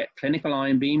started to get clinical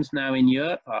ion beams now in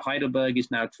Europe. Heidelberg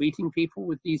is now treating people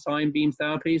with these ion beam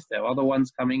therapies. There are other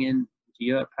ones coming in to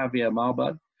Europe, Javier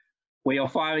Marburg. We are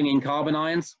firing in carbon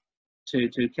ions to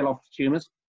kill off the tumors.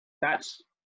 That's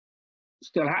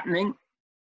still happening.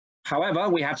 However,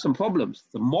 we have some problems.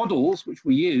 The models which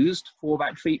we used for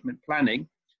that treatment planning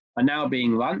are now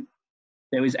being run.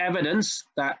 There is evidence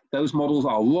that those models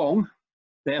are wrong.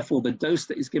 Therefore, the dose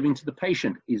that is given to the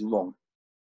patient is wrong.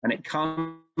 And it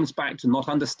comes back to not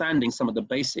understanding some of the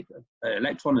basic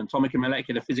electron, atomic, and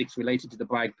molecular physics related to the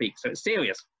Bragg peak. So it's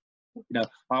serious. You know,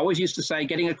 I always used to say,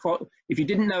 if you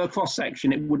didn't know a cross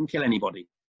section, it wouldn't kill anybody.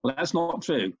 Well, that's not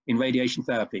true in radiation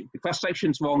therapy. The cross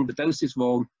section's wrong, the dose is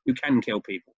wrong. You can kill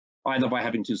people, either by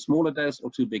having too small a dose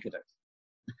or too big a dose.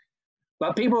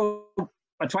 But people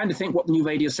are trying to think what the new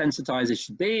radiosensitizers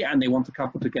should be, and they want to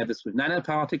couple together with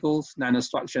nanoparticles,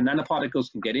 nanostructure.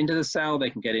 Nanoparticles can get into the cell, they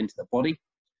can get into the body.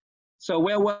 So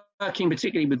we're working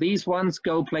particularly with these ones,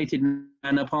 gold-plated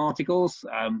nanoparticles.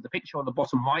 The picture on the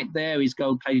bottom right there is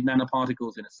gold-plated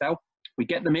nanoparticles in a cell. We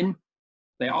get them in,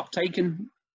 they are uptaken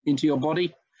into your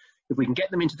body. If we can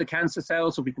get them into the cancer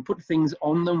cells, if we can put things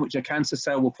on them which a cancer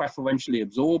cell will preferentially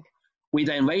absorb, we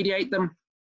then radiate them.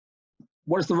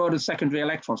 What is the role of secondary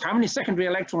electrons? How many secondary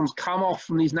electrons come off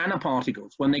from these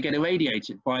nanoparticles when they get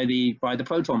irradiated by the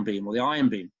proton beam or the ion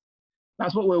beam?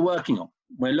 That's what we're working on.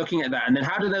 We're looking at that. And then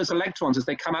how do those electrons, as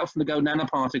they come out from the gold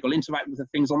nanoparticle, interact with the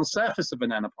things on the surface of a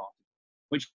nanoparticle,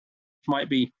 which might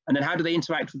be, and then how do they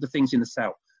interact with the things in the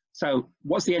cell? So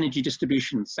what's the energy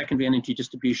distribution, secondary energy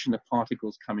distribution of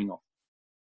particles coming off?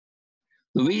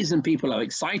 The reason people are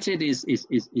excited is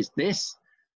this,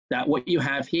 that what you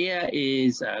have here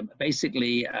is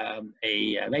basically a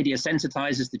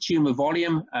radiosensitizes the tumor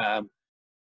volume.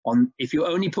 If you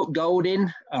only put gold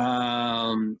in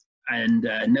and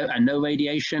no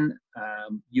radiation,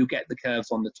 you get the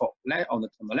curves on the top on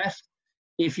the left.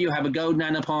 If you have a gold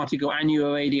nanoparticle and you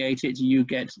irradiate it, you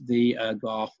get the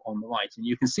graph on the right. And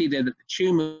you can see there that the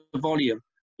tumor volume,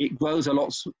 it grows a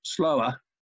lot slower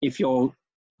if you've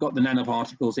got the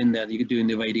nanoparticles in there that you're doing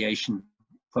the radiation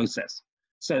process.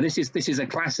 So this is a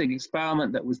classic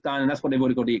experiment that was done, and that's what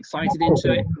everybody got excited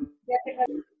into it.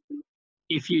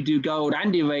 If you do gold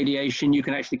and irradiation, you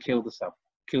can actually kill the cell,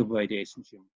 kill the radiation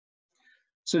tumor.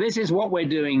 So this is what we're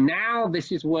doing now.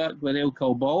 This is work with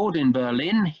Ilko Bold in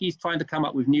Berlin. He's trying to come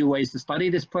up with new ways to study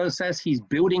this process. He's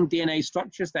building DNA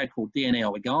structures. They're called DNA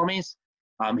origamis.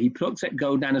 He looks at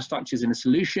gold nanostructures in a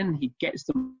solution. He gets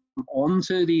them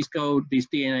onto these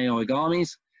DNA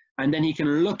origamis. And then he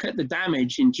can look at the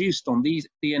damage induced on these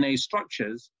DNA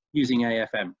structures using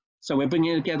AFM. So we're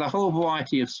bringing together a whole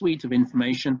variety of suite of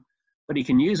information, but he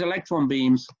can use electron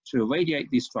beams to irradiate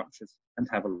these structures and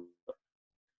have a look.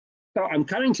 So I'm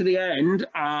coming to the end,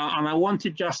 and I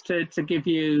wanted just to give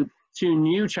you two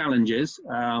new challenges,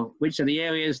 which are the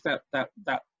areas that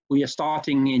we are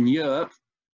starting in Europe.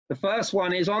 The first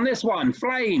one is on this one,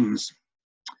 flames.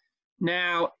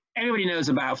 Now, everybody knows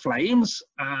about flames.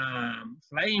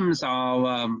 Flames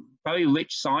are very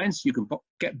rich science. You can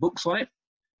get books on it.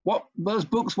 What those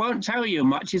books won't tell you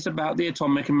much is about the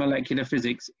atomic and molecular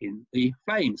physics in the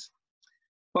flames.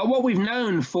 But what we've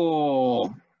known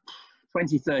for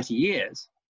 20, 30 years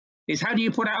is, how do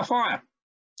you put out a fire?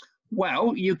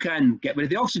 Well, you can get rid of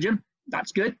the oxygen.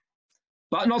 That's good.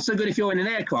 But not so good if you're in an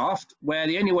aircraft, where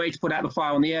the only way to put out the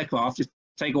fire on the aircraft is to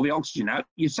take all the oxygen out.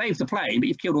 You've saved the plane, but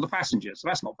you've killed all the passengers. So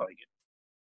that's not very good.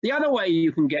 The other way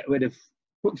you can get rid of,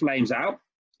 put flames out,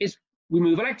 is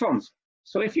remove electrons.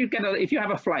 So if you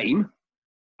have a flame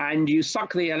and you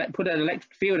put an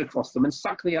electric field across them and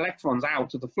suck the electrons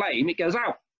out of the flame, it goes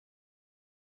out.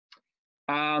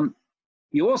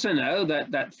 You also know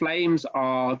that flames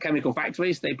are chemical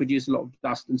factories. They produce a lot of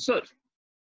dust and soot.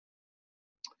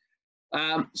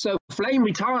 So flame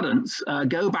retardants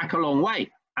go back a long way.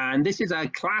 And this is a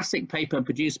classic paper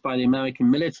produced by the American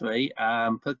military,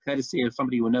 courtesy of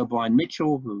somebody who will know, Brian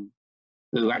Mitchell, who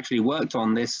actually worked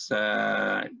on this,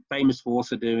 famous for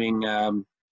also doing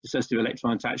dissociative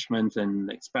electron attachment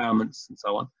and experiments and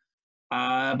so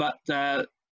on. But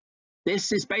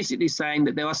this is basically saying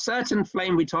that there are certain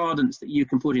flame retardants that you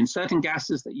can put in, certain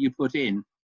gases that you put in,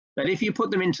 that if you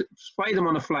put them into, spray them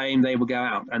on a flame, they will go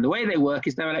out. And the way they work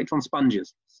is they're electron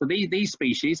sponges. So these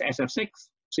species, SF6,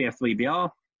 CF3Br,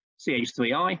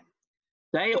 CH3I,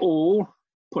 they all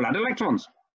pull out electrons.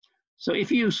 So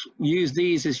if you use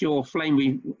these as your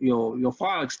flame, your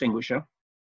fire extinguisher,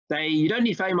 you don't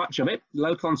need very much of it,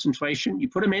 low concentration, you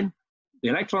put them in, the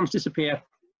electrons disappear,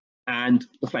 and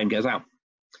the flame goes out.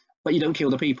 But you don't kill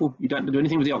the people, you don't do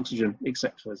anything with the oxygen,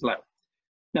 etc. as low.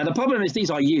 Now the problem is these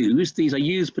are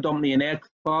used predominantly in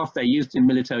aircraft, they're used in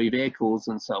military vehicles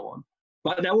and so on.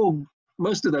 But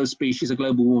most of those species are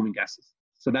global warming gases,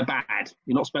 so they're bad.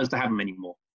 You're not supposed to have them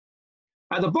anymore.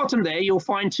 At the bottom there, you'll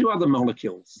find two other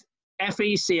molecules,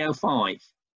 FeCO5.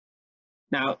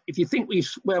 Now, if you think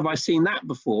where have I seen that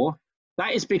before,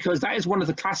 that is because that is one of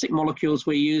the classic molecules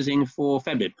we're using for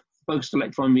FEBID, focused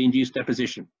electron induced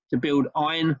deposition, to build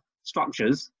iron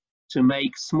structures to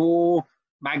make small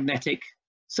magnetic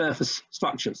surface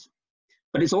structures.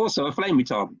 But it's also a flame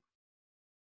retardant.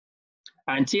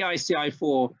 And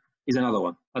TiCi4 is another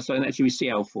one. So actually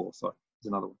Cl4, sorry, is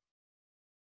another one.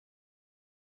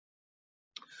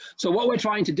 So what we're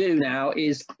trying to do now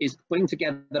is bring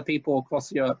together people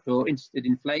across Europe who are interested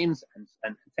in flames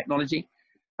and technology.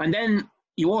 And then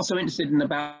you're also interested in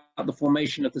about the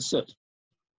formation of the soot,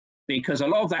 because a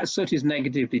lot of that soot is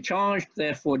negatively charged,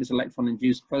 therefore it is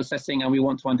electron-induced processing, and we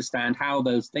want to understand how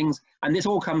those things, and this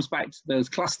all comes back to those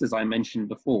clusters I mentioned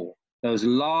before, those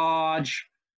large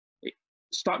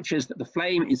structures that the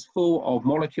flame is full of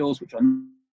molecules which are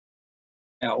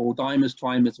all dimers,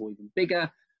 trimers, or even bigger.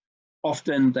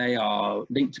 Often they are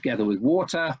linked together with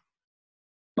water,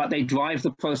 but they drive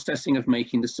the processing of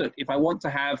making the soot. If I want to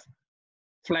have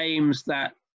flames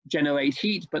that generate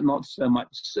heat but not so much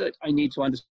soot, I need to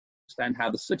understand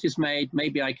how the soot is made.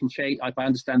 Maybe I can change, if I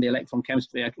understand the electron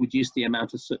chemistry, I can reduce the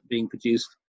amount of soot being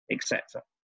produced, etc.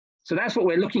 So that's what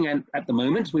we're looking at the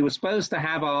moment. We were supposed to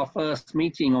have our first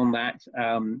meeting on that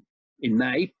in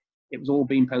May. It was all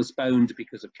being postponed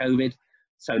because of COVID.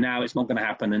 So now it's not going to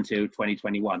happen until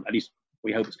 2021. At least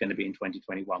we hope it's going to be in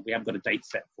 2021. We haven't got a date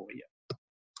set for it yet.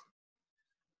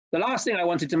 The last thing I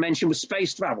wanted to mention was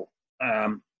space travel.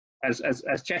 As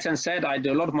Chetan said, I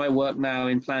do a lot of my work now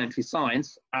in planetary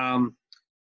science.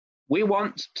 We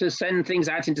want to send things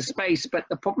out into space, but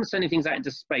the problem sending things out into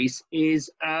space is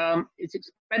it's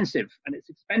expensive. And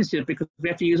it's expensive because we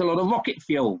have to use a lot of rocket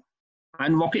fuel.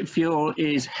 And rocket fuel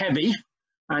is heavy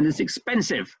and it's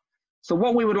expensive. So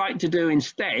what we would like to do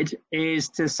instead is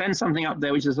to send something up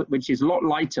there which is a lot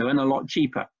lighter and a lot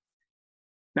cheaper.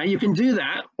 Now you can do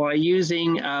that by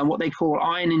using what they call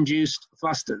ion-induced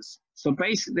thrusters. So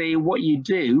basically what you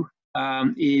do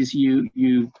is you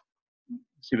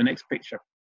see the next picture.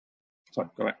 Sorry,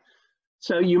 go ahead.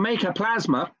 So you make a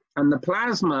plasma, and the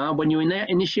plasma, when you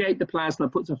initiate the plasma,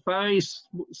 puts a very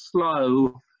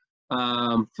slow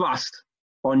thrust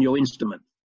on your instrument.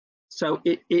 So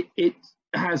it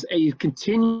has a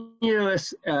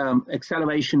continuous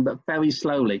acceleration, but very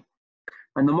slowly.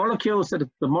 And the molecule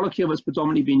that's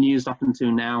predominantly been used up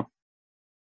until now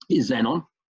is xenon,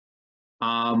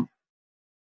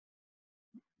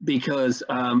 because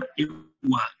it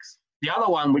works. The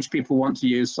other one which people want to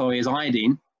use, is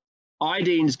iodine.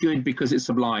 Iodine's good because it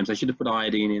sublimes. I should have put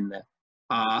iodine in there.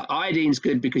 Iodine's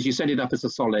good because you set it up as a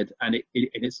solid and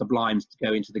it sublimes to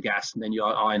go into the gas, and then you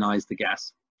ionize the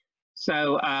gas.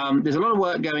 So there's a lot of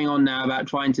work going on now about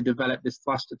trying to develop this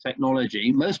thruster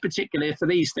technology, most particularly for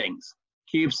these things,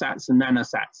 CubeSats and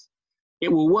nanosats.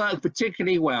 It will work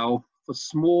particularly well for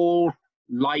small,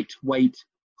 lightweight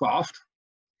craft.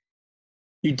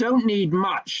 You don't need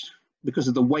much because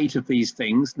of the weight of these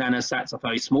things, nanosats are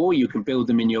very small. You can build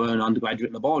them in your own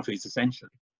undergraduate laboratories, essentially.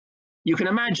 You can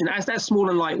imagine, as they're small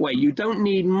and lightweight, you don't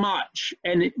need much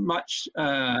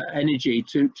energy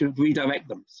to redirect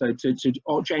them, so to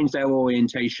change their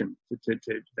orientation to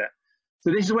that.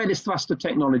 So this is where this thruster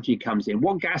technology comes in.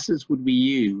 What gases would we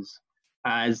use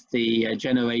as the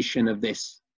generation of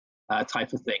this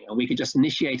type of thing? And we could just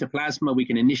initiate a plasma, we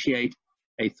can initiate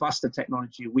a thruster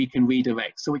technology, we can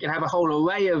redirect. So we can have a whole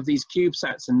array of these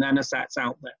CubeSats and nanosats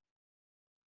out there.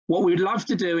 What we'd love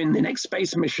to do in the next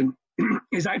space mission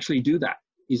is actually do that,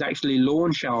 is actually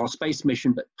launch our space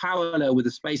mission, but parallel with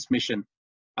the space mission,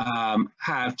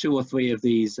 have 2 or 3 of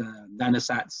these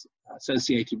nanosats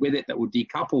associated with it that will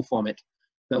decouple from it,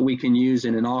 that we can use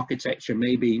in an architecture,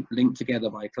 maybe linked together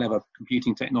by clever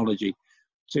computing technology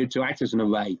to act as an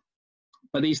array.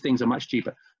 But these things are much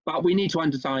cheaper. But we need to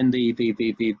understand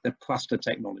the cluster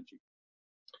technology.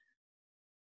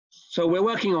 So we're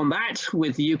working on that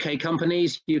with the UK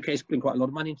companies. The UK is putting quite a lot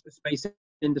of money into the space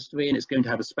industry, and it's going to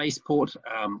have a spaceport.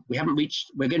 We're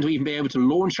going to even be able to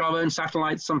launch our own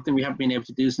satellites, something we haven't been able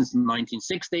to do since the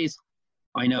 1960s.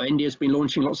 I know India's been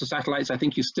launching lots of satellites. I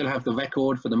think you still have the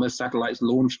record for the most satellites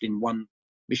launched in one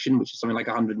mission, which is something like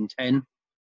 110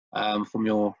 from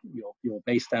your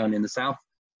base down in the south.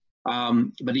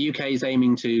 But the UK is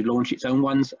aiming to launch its own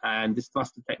ones, and this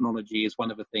thruster technology is one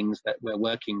of the things that we're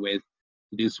working with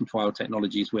to do some trial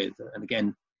technologies with. And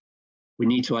again, we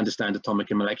need to understand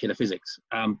atomic and molecular physics.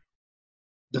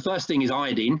 The first thing is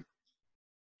iodine.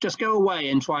 Just go away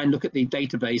and try and look at the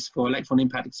database for electron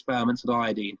impact experiments with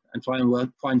iodine and try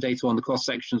and find data on the cross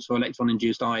sections for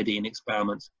electron-induced iodine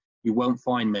experiments. You won't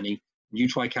find many. You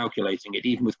try calculating it,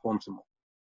 even with quantum.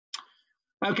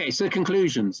 Okay, so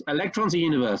conclusions. Electrons are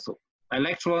universal.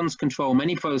 Electrons control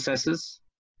many processes.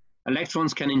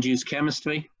 Electrons can induce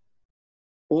chemistry.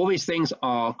 All these things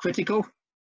are critical,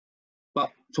 but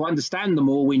to understand them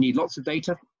all, we need lots of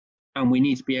data, and we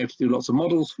need to be able to do lots of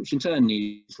models, which in turn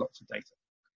needs lots of data.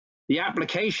 The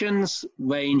applications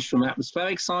range from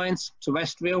atmospheric science,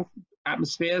 terrestrial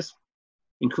atmospheres,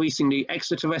 increasingly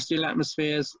extraterrestrial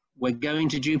atmospheres. We're going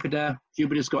to Jupiter.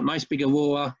 Jupiter's got nice big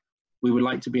aurora. We would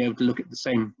like to be able to look at the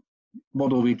same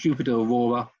model with Jupiter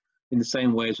aurora in the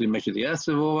same way as we measure the Earth's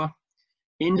aurora.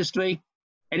 Industry,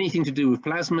 anything to do with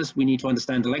plasmas, we need to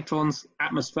understand electrons.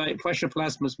 Atmospheric pressure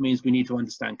plasmas means we need to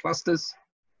understand clusters.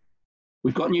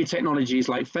 We've got new technologies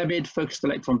like FEBID, focused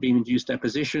electron beam induced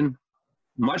deposition,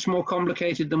 much more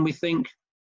complicated than we think.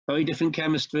 Very different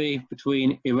chemistry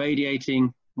between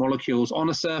irradiating molecules on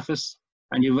a surface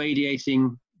and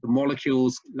irradiating the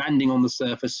molecules landing on the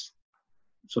surface.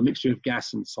 So a mixture of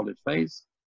gas and solid phase.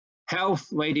 Health,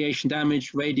 radiation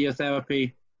damage,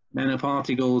 radiotherapy,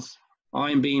 nanoparticles,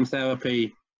 ion beam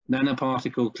therapy,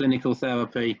 nanoparticle clinical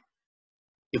therapy.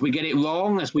 If we get it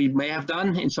wrong, as we may have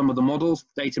done in some of the models,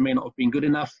 data may not have been good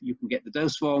enough. You can get the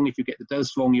dose wrong. If you get the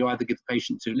dose wrong, you either give the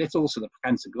patient too little, so the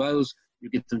cancer grows. You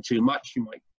give them too much, you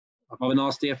might have other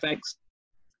nasty effects.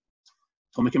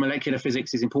 Atomic and molecular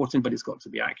physics is important, but it's got to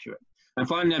be accurate. And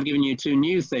finally, I've given you 2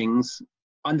 new things: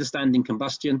 understanding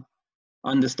combustion,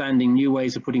 understanding new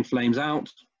ways of putting flames out,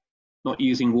 not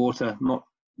using water, not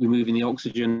removing the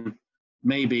oxygen,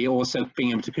 maybe also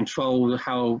being able to control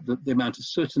how the amount of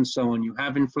soot and so on you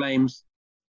have in flames,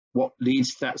 what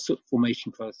leads to that soot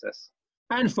formation process.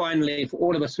 And finally, for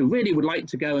all of us who really would like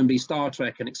to go and be Star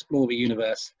Trek and explore the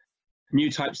universe,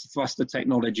 new types of thruster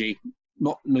technology,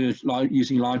 not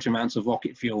using large amounts of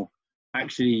rocket fuel,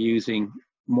 actually using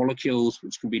molecules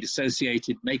which can be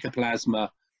dissociated, make a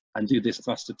plasma, and do this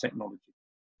thruster technology.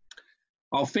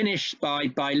 I'll finish by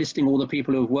listing all the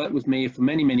people who have worked with me for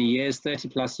many, many years, 30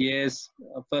 plus years.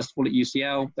 First of all at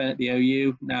UCL, then at the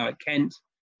OU, now at Kent.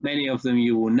 Many of them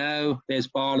you will know. There's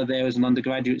Bala there as an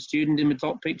undergraduate student in the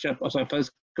top picture, also a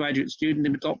postgraduate student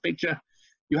in the top picture.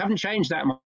 You haven't changed that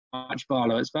much,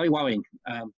 Bala. It's very worrying.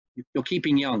 You're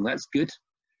keeping young, that's good.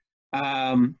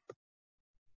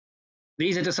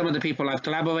 These are just some of the people I've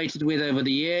collaborated with over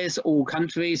the years, all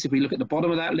countries. If we look at the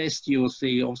bottom of that list, you will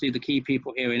see obviously the key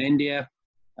people here in India.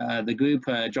 The group,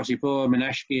 Josipur,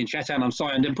 Minashki, and Chetan. I'm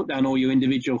sorry, I didn't put down all your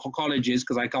individual colleges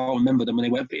because I can't remember them and they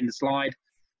won't fit in the slide,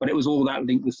 but it was all that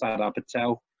linked with Sardar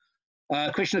Patel.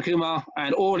 Krishna Kumar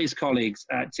and all his colleagues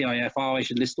at TIFR. I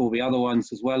should list all the other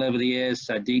ones as well over the years,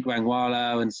 Deep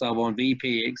Rangwala and so on,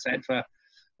 VP, etc.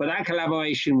 But that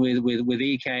collaboration with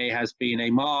EK has been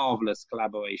a marvelous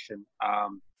collaboration.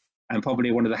 And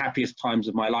probably one of the happiest times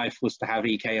of my life was to have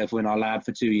EK over in our lab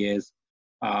for 2 years.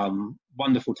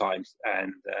 Wonderful times,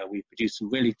 and we produced some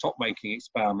really top-ranking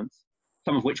experiments,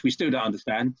 some of which we still don't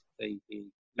understand. The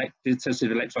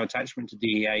dissociative electron attachment to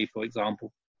DEA, for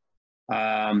example.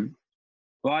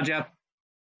 Raja,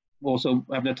 also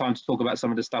have no time to talk about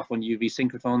some of the stuff on UV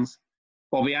synchrotons.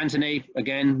 Bobby Anthony,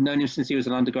 again, known him since he was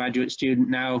an undergraduate student,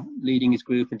 now leading his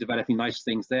group and developing nice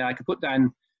things there. I could put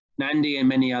down Nandi and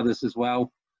many others as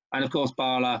well. And of course,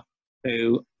 Bala,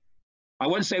 who I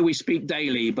won't say we speak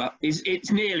daily, but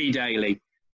it's nearly daily.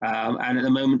 And at the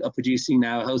moment are producing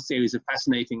now a whole series of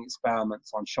fascinating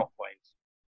experiments on shock waves.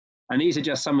 And these are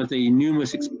just some of the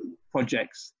numerous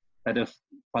projects that have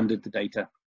funded the data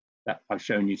that I've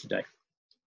shown you today.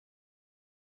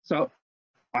 So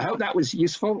I hope that was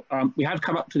useful. We have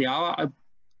come up to the hour.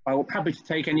 I'm happy to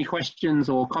take any questions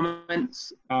or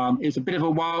comments. It's a bit of a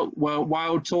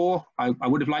wild tour. I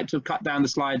would have liked to have cut down the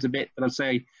slides a bit, but I'd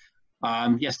say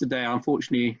yesterday I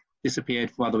unfortunately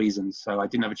disappeared for other reasons, so I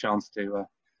didn't have a chance to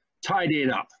tidy it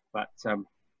up. But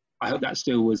I hope that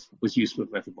still was useful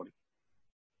for everybody.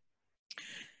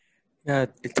 Yeah,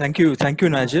 thank you,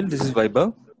 Nigel. This is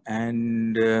Vaibhav,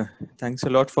 and thanks a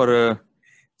lot for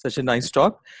such a nice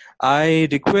talk. I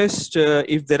request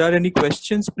if there are any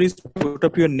questions, please put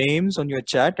up your names on your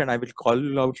chat, and I will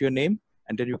call out your name,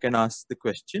 and then you can ask the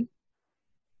question.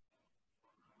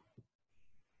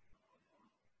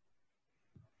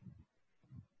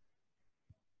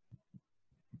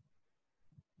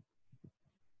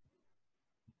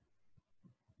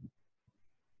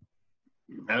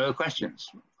 No questions.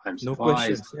 I'm surprised. No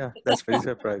questions. Yeah, that's very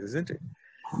surprising, isn't it?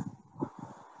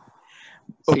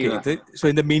 Okay, so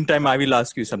in the meantime, I will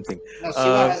ask you something. No,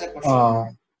 Shiva has a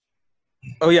question.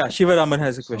 Oh yeah, Shiva Raman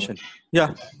has a question.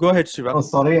 Yeah, go ahead, Shiva. Oh,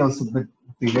 sorry, I was a bit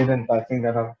delayed in typing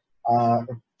that up.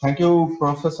 Thank you,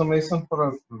 Professor Mason, for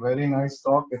a very nice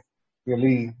talk. It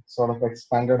really sort of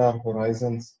expanded our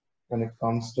horizons when it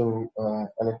comes to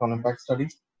electron impact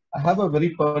studies. I have a very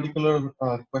particular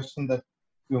question that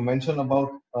you mentioned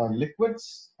about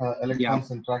liquids,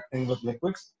 electrons interacting with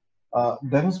liquids.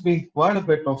 There has been quite a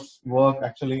bit of work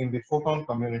actually in the photon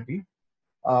community,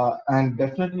 and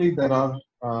definitely there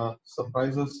are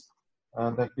surprises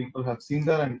that people have seen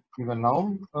there, and even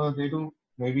now they do.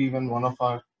 Maybe even one of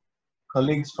our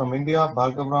colleagues from India,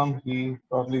 Bhargav, he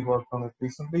probably worked on it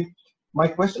recently. My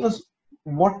question is,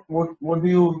 what do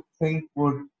you think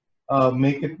would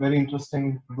make it very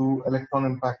interesting to do electron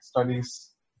impact studies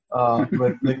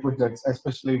with liquid jets,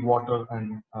 especially water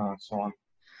and so on?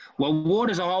 Well,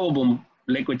 water's a horrible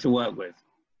liquid to work with.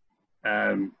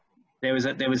 There was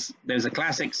a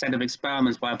classic set of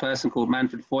experiments by a person called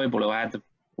Manfred Feubel, who I had the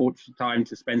fortunate time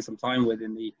to spend some time with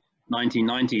in the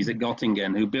 1990s at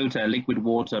Göttingen, who built a liquid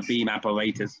water beam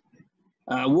apparatus.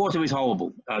 Water is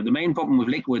horrible. The main problem with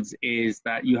liquids is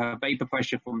that you have vapor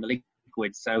pressure from the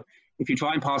liquid. So if you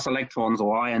try and pass electrons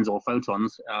or ions or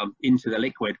photons into the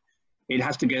liquid, it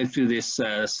has to go through this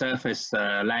surface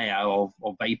layer of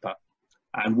vapor.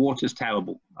 And water's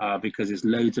terrible because there's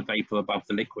loads of vapor above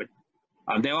the liquid.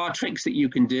 There are tricks that you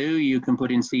can do. You can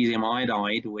put in cesium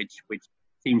iodide, which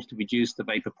seems to reduce the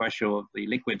vapor pressure of the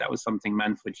liquid. That was something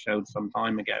Manfred showed some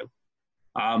time ago.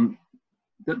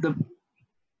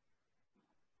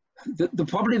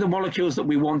 Probably the molecules that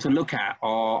we want to look at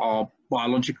are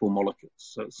biological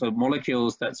molecules. So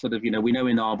molecules that sort of, we know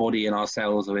in our body and our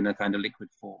cells are in a kind of liquid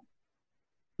form.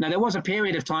 Now, there was a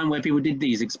period of time where people did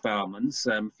these experiments.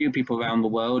 A few people around the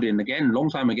world, and again, a long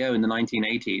time ago in the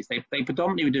 1980s, they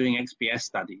predominantly were doing XPS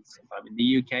studies. In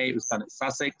the UK, it was done at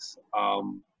Sussex.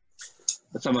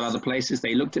 But some other places,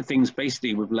 they looked at things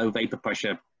basically with low vapor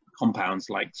pressure compounds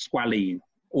like squalene,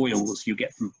 oils you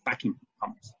get from vacuum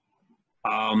pumps,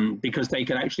 because they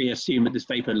could actually assume that this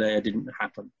vapor layer didn't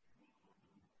happen.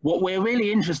 What we're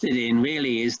really interested in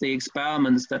really is the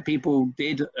experiments that people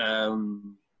did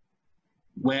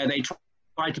where they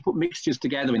tried to put mixtures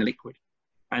together in a liquid,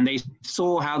 and they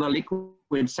saw how the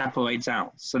liquid separates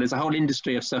out. So there's a whole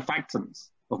industry of surfactants,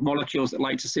 of molecules that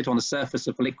like to sit on the surface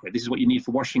of a liquid. This is what you need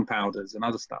for washing powders and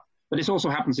other stuff. But this also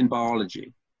happens in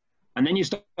biology. And then you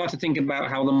start to think about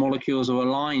how the molecules are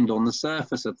aligned on the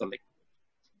surface of the liquid,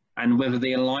 and whether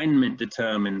the alignment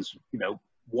determines,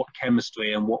 what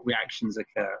chemistry and what reactions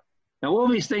occur. Now, all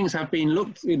these things have been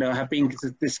have been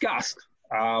discussed,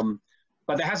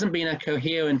 but there hasn't been a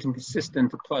coherent and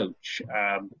consistent approach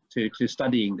to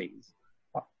studying these.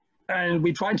 And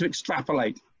we tried to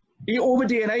extrapolate all the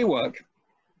DNA work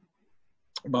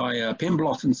by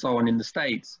Pimblott and so on in the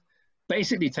States.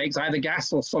 Basically takes either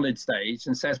gas or solid stage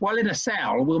and says, well, in a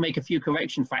cell, we'll make a few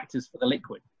correction factors for the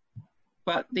liquid.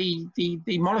 But the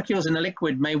molecules in the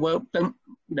liquid may well,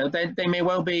 they may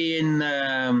well be in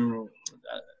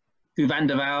through Van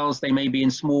der Waals, they may be in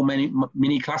small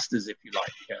mini clusters, if you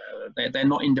like. They're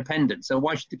not independent. So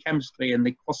why should the chemistry and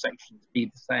the cross sections be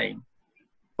the same?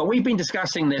 But we've been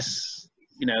discussing this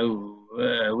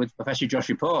with Professor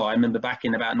Joshua Poor, I remember back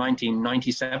in about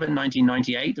 1997,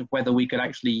 1998, of whether we could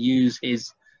actually use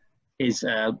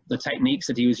the techniques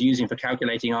that he was using for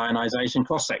calculating ionization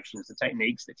cross sections, the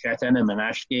techniques that Chetanam and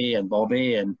Ashki and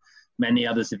Bobby and many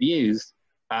others have used.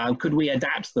 Could we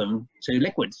adapt them to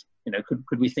liquids?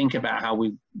 Could we think about how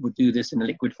we would do this in a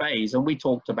liquid phase? And we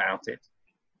talked about it,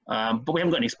 but we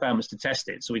haven't got any experiments to test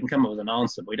it, so we can come up with an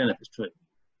answer, but we don't know if it's true.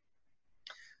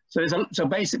 So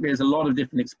basically, there's a lot of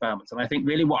different experiments, and I think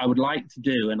really what I would like to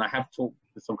do, and I have talked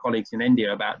with some colleagues in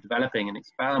India about developing an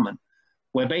experiment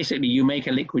where basically you make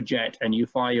a liquid jet and you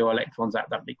fire your electrons at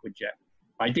that liquid jet.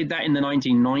 I did that in the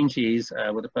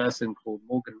 1990s with a person called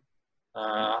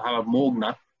Howard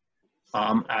Morgner,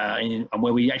 and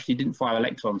where we actually didn't fire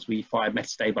electrons, we fired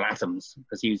metastable atoms,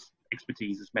 because his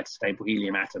expertise is metastable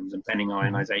helium atoms and pending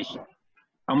ionization.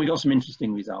 And we got some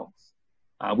interesting results.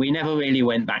 We never really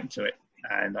went back to it,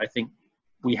 and I think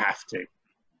we have to.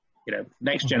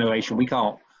 Next generation, we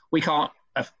can't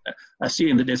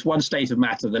assume that there's one state of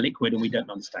matter, the liquid, and we don't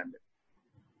understand it.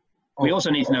 We also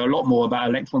need to know a lot more about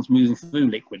electrons moving through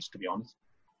liquids, to be honest.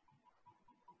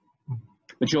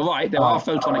 But you're right, there are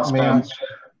photon experiments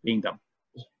being done.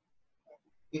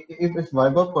 If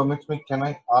Vaibhav permits me, can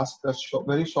I ask a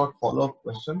very short follow-up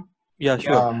question? Yeah,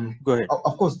 sure. Go ahead.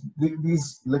 Of course,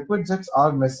 these liquid jets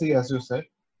are messy, as you said,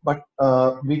 but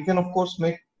we can, of course,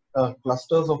 make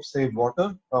clusters of, say,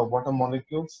 water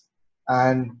molecules,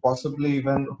 and possibly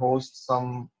even host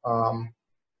some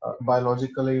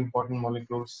biologically important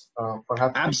molecules,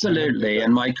 perhaps. Absolutely,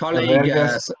 and my colleague,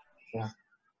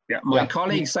 my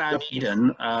colleague Sam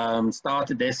Eden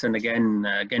started this, and again,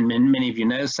 many of you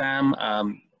know Sam.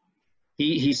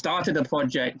 He started a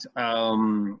project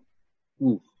more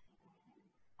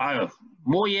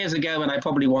years ago than I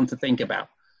probably want to think about,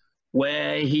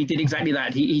 where he did exactly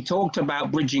that. He talked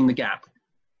about bridging the gap.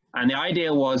 And the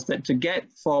idea was that to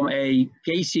get from a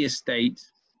gaseous state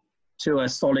to a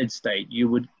solid state, you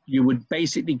would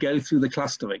basically go through the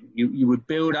clustering. You would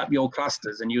build up your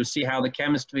clusters, and you would see how the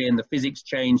chemistry and the physics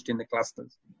changed in the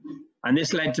clusters. And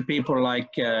this led to people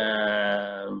like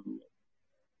Elena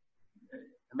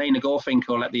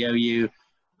Gorfinkel at the OU,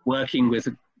 working with,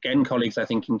 again, colleagues, I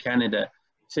think, in Canada,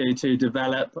 to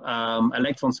develop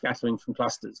electron scattering from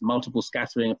clusters, multiple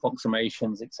scattering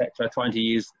approximations, etc., trying to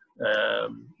use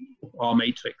our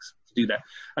matrix to do that.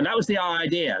 And that was the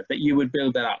idea, that you would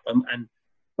build that up.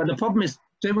 But the problem is,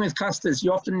 doing with clusters,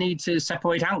 you often need to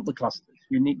separate out the clusters.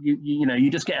 You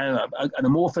just get an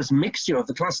amorphous mixture of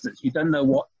the clusters. You don't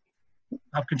know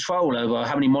have control over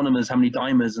how many monomers, how many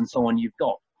dimers, and so on you've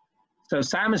got. So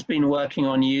Sam has been working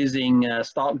on using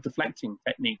Stark deflecting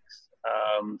techniques,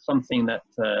 something that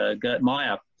Gert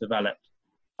Meyer developed,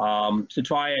 to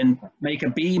try and make a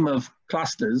beam of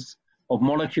clusters of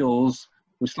molecules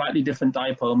with slightly different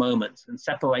dipole moments and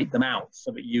separate them out so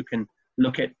that you can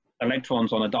look at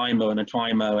electrons on a dimer and a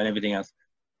trimer and everything else.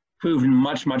 Proven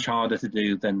much, much harder to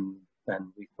do than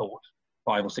we thought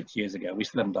 5 or 6 years ago. We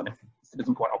still haven't done it. It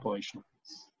isn't quite operational.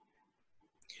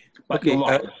 But okay.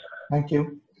 Right. Thank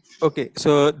you. Okay,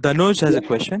 so Danuj has a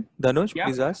question. Danuj,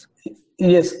 please ask.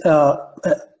 Yes.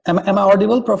 Am I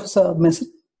audible, Professor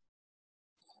Mason?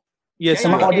 Yes.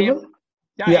 Am I audible?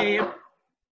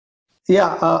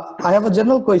 I have a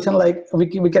general question. Like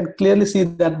we can clearly see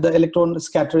that the electron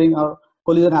scattering or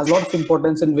collision has a lot of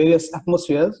importance in various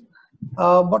atmospheres.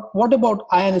 But what about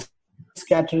ion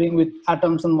scattering with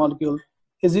atoms and molecules?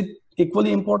 Is it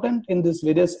equally important in these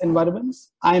various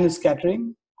environments? Ion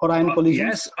scattering or ion collisions?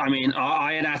 Yes, I mean,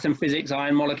 ion atom physics,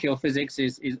 ion molecule physics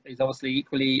is obviously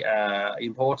equally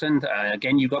important.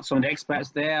 Again, you've got some of the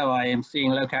experts there. I am seeing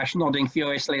Lokesh nodding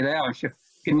furiously there. I should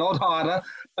nod harder.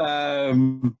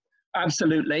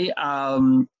 Absolutely.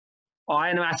 Ion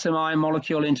atom, ion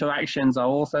molecule interactions are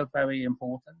also very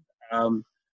important.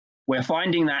 We're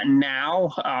finding that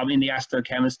now in the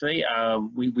astrochemistry.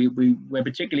 We're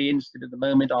particularly interested at the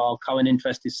moment. Our current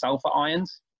interest is sulfur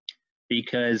ions,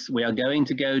 because we are going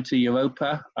to go to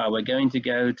Europa. We're going to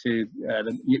go to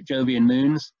the Jovian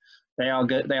moons. They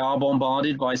are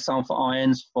bombarded by sulfur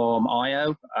ions from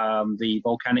Io, the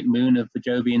volcanic moon of the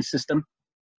Jovian system.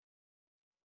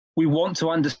 We want to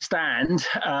understand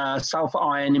sulfur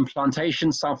ion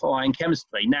implantation, sulfur ion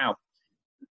chemistry. Now,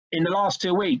 in the last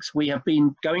 2 weeks, we have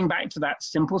been going back to that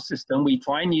simple system. We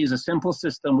try and use a simple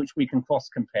system which we can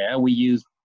cross-compare. We use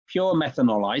pure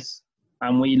methanol ice,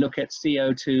 and we look at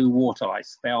CO2 water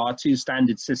ice. There are 2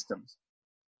 standard systems.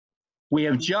 We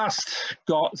have just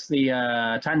got the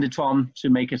Tandetron to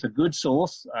make it a good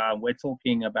source. We're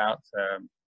talking about,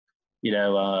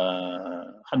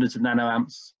 hundreds of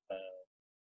nanoamps,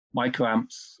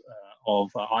 microamps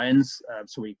of ions.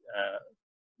 So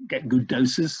get good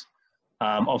doses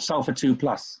of sulfur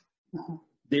 2+.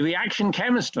 The reaction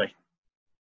chemistry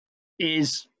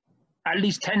is at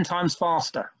least 10 times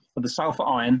faster for the sulfur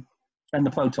ion than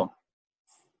the proton.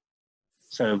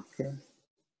 So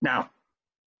now,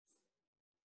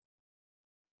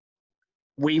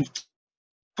 we've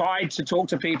tried to talk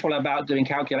to people about doing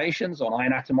calculations on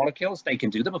ion atom molecules. They can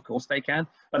do them, of course they can,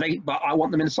 but I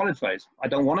want them in the solid phase. I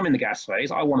don't want them in the gas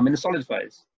phase, I want them in the solid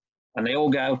phase. And they all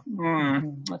go,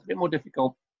 that's a bit more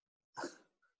difficult.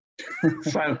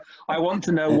 So I want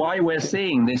to know why we're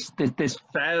seeing this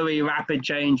very rapid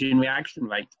change in reaction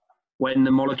rate when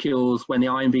the molecules, when the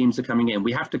ion beams are coming in.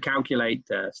 We have to calculate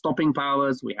stopping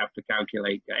powers, we have to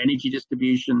calculate energy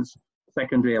distributions,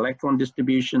 secondary electron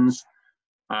distributions.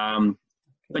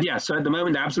 But yeah, so at the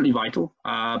moment they're absolutely vital,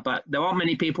 but there aren't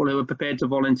many people who are prepared to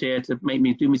volunteer to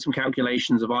do me some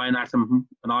calculations of ion atom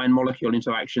and ion molecule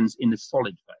interactions in the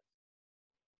solid phase.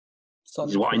 Solid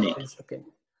is what I need. Okay.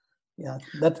 Yeah,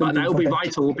 that will be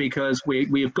vital because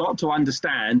we've got to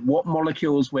understand what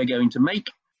molecules we're going to make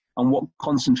and what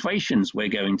concentrations we're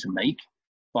going to make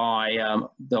by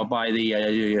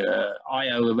the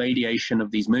IO irradiation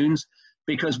of these moons.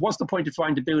 Because what's the point of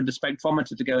trying to do with the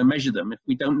spectrometer to go and measure them if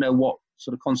we don't know what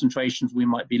sort of concentrations we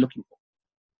might be looking for?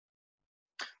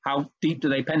 How deep do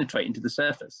they penetrate into the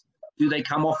surface? Do they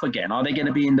come off again? Are they going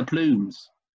to be in the plumes?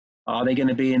 Are they going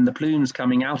to be in the plumes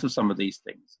coming out of some of these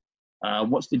things?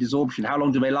 What's the desorption? How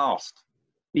long do they last?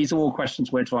 These are all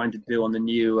questions we're trying to do on the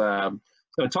new.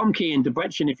 So Atomkey in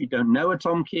Debrecen, if you don't know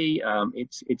Atomkey,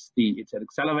 it's an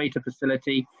accelerator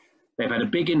facility. They've had a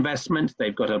big investment.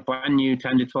 They've got a brand new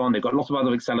Tandetron. They've got lots of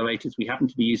other accelerators. We happen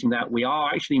to be using that. We are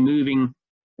actually moving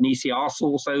an ECR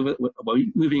source over, well,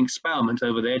 moving experiment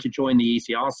over there to join the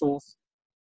ECR source.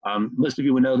 Most of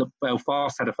you will know that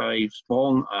Belfast had a very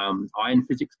strong ion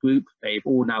physics group. They've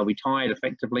all now retired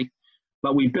effectively.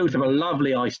 But we've built up a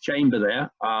lovely ice chamber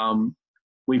there.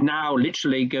 We've now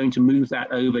literally going to move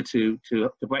that over to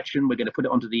Debrecen. We're going to put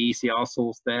it onto the ECR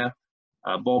source there.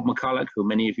 Bob McCulloch, who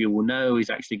many of you will know,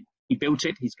 he built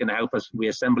it. He's going to help us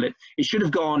reassemble it. It should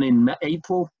have gone in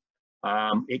April.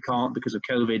 It can't because of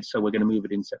COVID, so we're going to move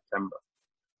it in September.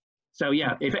 So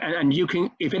yeah, if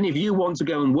any of you want to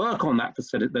go and work on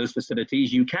those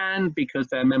facilities, you can, because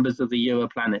they're members of the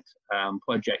Europlanet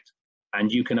project,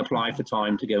 and you can apply for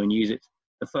time to go and use it.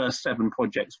 The first 7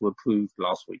 projects were approved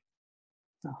last week.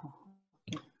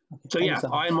 So yeah,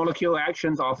 ion molecule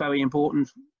actions are very important.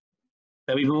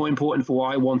 They're even more important for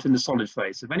what I want in the solid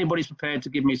phase. If anybody's prepared to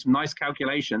give me some nice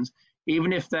calculations,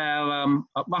 even if they're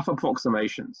rough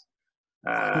approximations,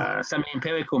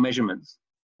 semi-empirical measurements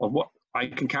of what I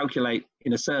can calculate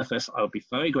in a surface, I would be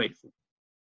very grateful.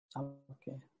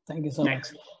 Okay, thank you so much.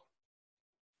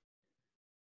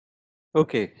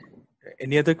 Okay,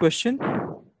 any other question?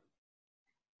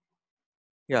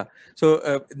 Yeah,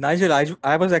 so Nigel,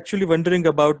 I was actually wondering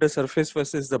about the surface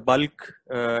versus the bulk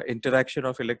interaction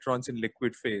of electrons in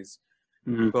liquid phase.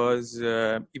 Because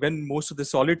even most of the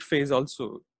solid phase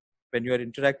also, when you are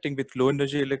interacting with low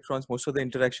energy electrons, most of the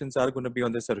interactions are going to be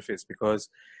on the surface, because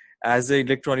as the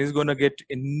electron is going to get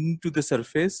into the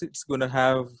surface, it's going to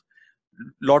have a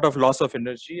lot of loss of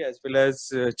energy as well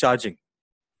as charging.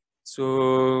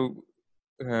 So,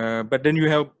 but then you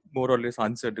have more or less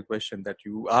answered the question that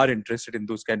you are interested in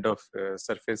those kind of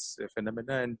surface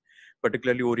phenomena, and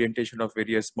particularly orientation of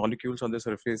various molecules on the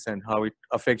surface and how it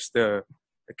affects the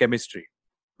chemistry.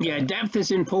 Yeah, depth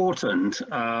is important.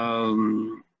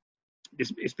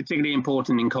 It's particularly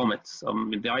important in comets.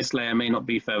 The ice layer may not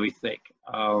be very thick.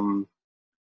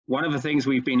 One of the things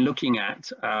we've been looking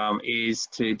at is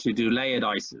to do layered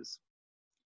ices.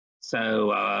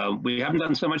 So we haven't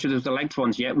done so much of those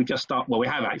electrons yet. We just start. Well, we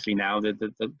have actually now. The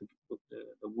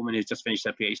woman who's just finished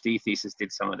her PhD thesis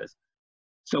did some of this.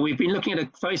 So we've been looking at a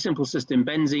very simple system: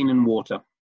 benzene and water,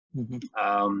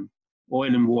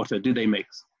 oil and water. Do they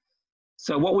mix?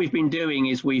 So what we've been doing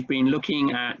is we've been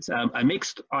looking at a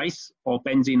mixed ice of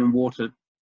benzene and water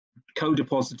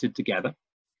co-deposited together.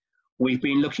 We've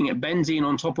been looking at benzene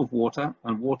on top of water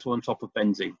and water on top of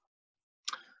benzene.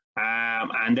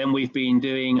 And then we've been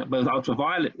doing both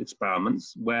ultraviolet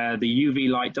experiments where the UV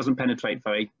light doesn't penetrate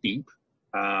very deep.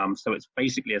 So it's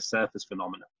basically a surface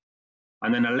phenomenon.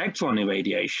 And then electron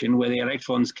irradiation where the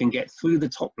electrons can get through the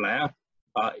top layer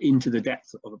into the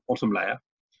depth of the bottom layer.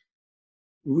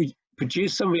 We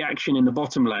produce some reaction in the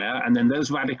bottom layer, and then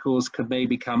those radicals could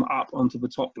maybe come up onto the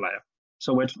top layer.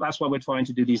 So that's why we're trying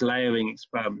to do these layering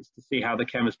experiments to see how the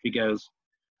chemistry goes.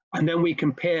 And then we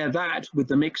compare that with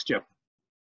the mixture.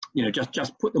 You know,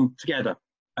 just put them together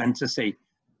and to see.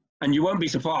 And you won't be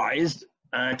surprised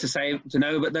to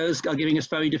know that those are giving us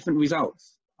very different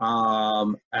results.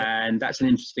 And that's an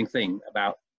interesting thing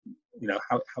about, you know,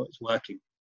 how it's working.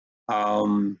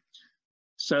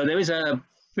 So there is a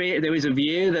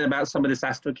view that about some of this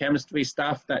astrochemistry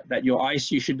stuff that your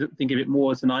ice, you should think of it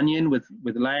more as an onion with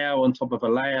layer on top of a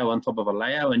layer on top of a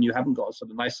layer, and you haven't got a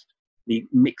sort of nicely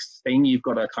mixed thing. You've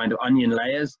got a kind of onion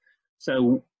layers.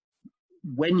 So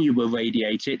when you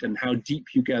irradiate it and how deep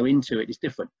you go into it is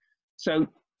different. So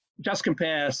just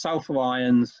compare sulfur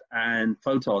ions and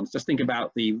photons. Just think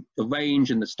about the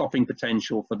range and the stopping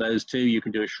potential for those two. You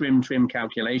can do a trim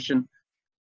calculation.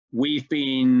 We've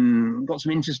got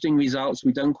some interesting results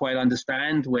we don't quite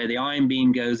understand, where the ion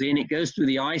beam goes in, it goes through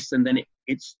the ice, and then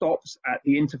it stops at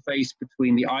the interface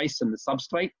between the ice and the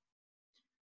substrate.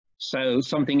 So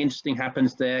something interesting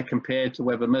happens there compared to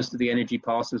whether most of the energy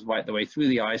passes right the way through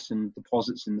the ice and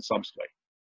deposits in the substrate.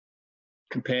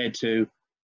 Compared to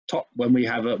when we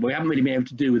haven't really been able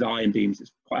to do with ion beams.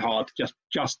 It's quite hard to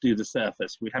just do the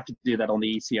surface. We have to do that on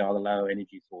the ECR, the lower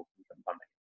energy source.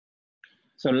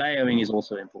 So layering is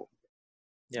also important.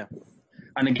 Yeah.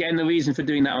 And again, the reason for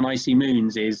doing that on icy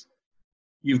moons is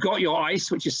you've got your ice,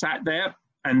 which is sat there,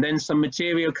 and then some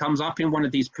material comes up in one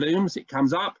of these plumes. It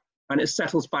comes up and it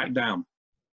settles back down.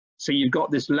 So you've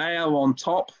got this layer on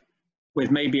top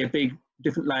with maybe a big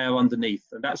different layer underneath.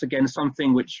 And that's again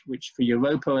something which for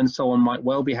Europa and so on might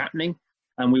well be happening.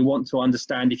 And we want to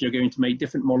understand if you're going to make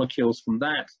different molecules from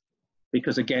that,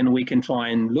 because again, we can try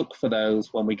and look for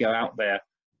those when we go out there.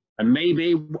 And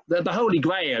maybe the holy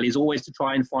grail is always to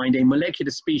try and find a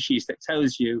molecular species that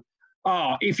tells you,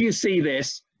 if you see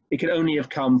this, it could only have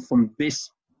come from this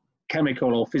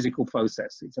chemical or physical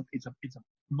process. It's a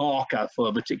marker for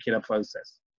a particular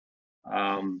process.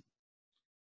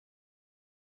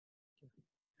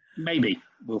 Maybe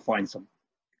we'll find some.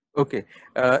 Okay.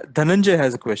 Dhananjay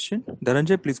has a question.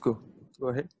 Dhananjay, please go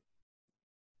ahead.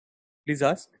 Please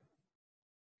ask.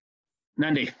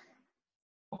 Nandi,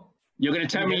 you're going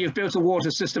to tell me you've built a water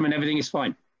system and everything is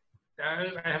fine.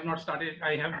 I have not started.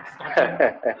 I have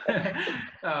started,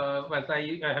 but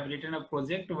I have written a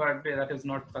project, but that is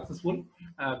not successful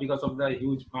because of the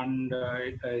huge fund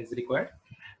is required.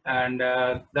 And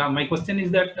my question is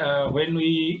that when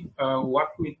we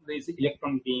work with this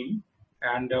electron beam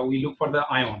and we look for the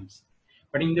ions,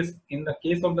 but in the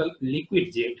case of the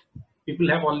liquid jet, people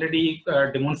have already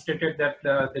demonstrated that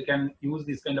they can use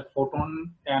this kind of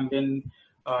photon, and then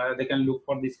they can look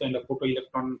for this kind of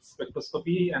photoelectron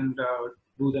spectroscopy and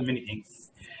do the many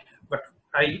things. But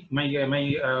my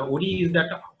worry is that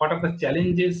what are the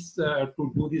challenges to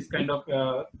do this kind of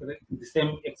the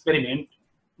same experiment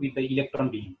with the electron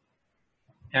beam,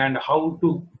 and how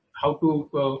to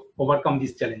overcome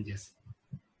these challenges?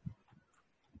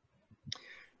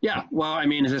 Yeah, well, I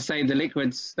mean, as I say, the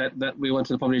liquids that we want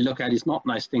to probably look at is not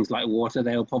nice things like water.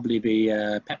 They'll probably be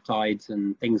peptides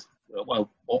and things, well,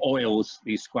 or oils,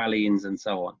 these squalene and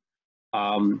so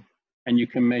on. And you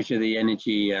can measure the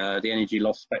energy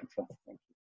loss spectrum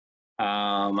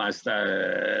as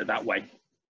that way.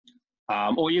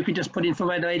 Or you could just put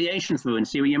infrared radiation through and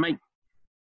see what you make.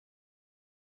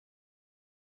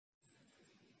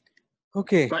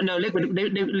 Okay. But no,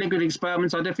 liquid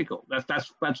experiments are difficult.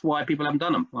 That's why people haven't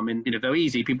done them. I mean, if they're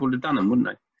easy, people would have done them, wouldn't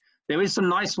they? There is some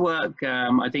nice work.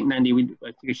 I think Nandi, we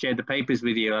shared the papers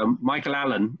with you. Michael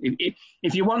Allen.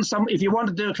 If you want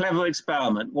to do a clever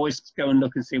experiment, always go and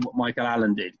look and see what Michael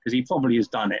Allen did, because he probably has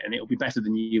done it, and it'll be better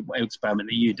than the experiment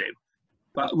that you do.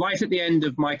 But right at the end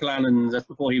of Michael Allen's, just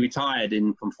before he retired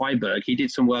from Freiburg, he did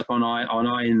some work on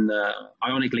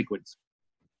ionic liquids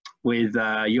with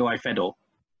Uri Fedor.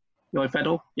 Uri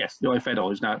Fedor? Yes, Uri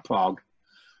Fedor is now at Prague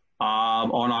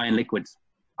on ion liquids.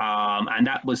 And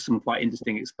that was some quite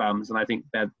interesting experiments. And I think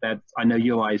that I know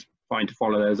Uri is trying to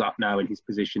follow those up now in his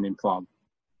position in Prague.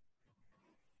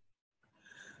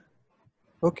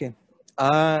 Okay.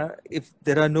 If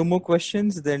there are no more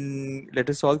questions, then let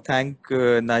us all thank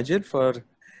Nigel for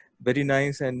very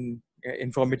nice and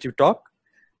informative talk.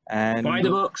 And buy the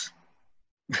books.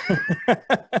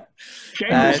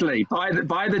 Shamelessly,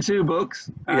 buy the 2 books,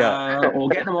 or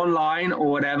get them online or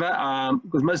whatever,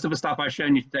 because most of the stuff I've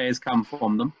shown you today has come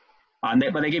from them,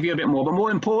 but they give you a bit more. But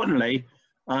more importantly,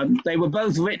 they were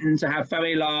both written to have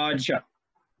very large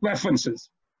references.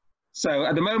 So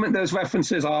at the moment, those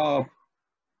references are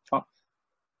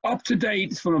up to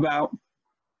date from about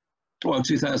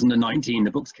 2019.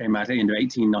 The books came out at the end of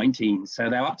 1819, so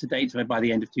they're up to date by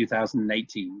the end of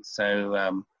 2018.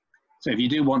 So if you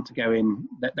do want to go in,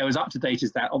 they're as up to date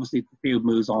as that. Obviously, the field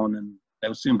moves on, and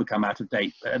they'll soon become out of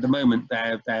date. But at the moment,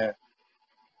 they're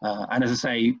and as I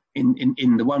say,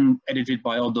 in the one edited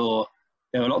by Odor,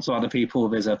 there are lots of other people.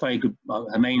 There's a very good,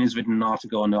 Hermine has written an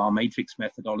article on our matrix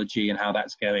methodology and how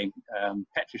that's going.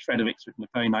 Petra Shredovich's written a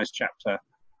very nice chapter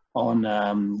on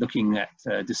looking at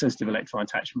dissociative electron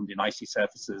attachment in icy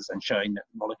surfaces and showing that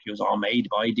molecules are made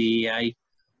by DEA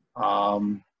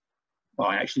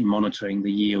by actually monitoring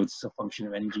the yields as a function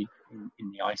of energy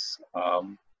in the ice.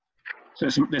 So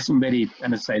there's some very,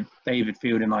 and as I said, David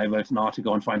Field and I wrote an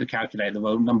article on trying to calculate the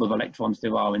number of electrons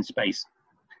there are in space,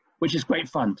 which is great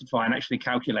fun to try and actually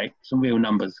calculate some real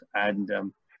numbers. And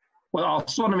well, our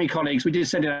astronomy colleagues, we did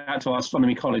send it out to our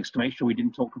astronomy colleagues to make sure we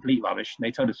didn't talk complete rubbish. And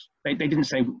they told us, they didn't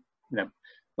say, you know,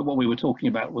 that what we were talking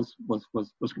about was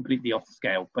completely off the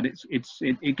scale, but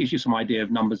it gives you some idea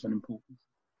of numbers and importance.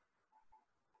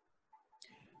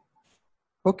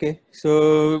 Okay,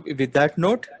 so with that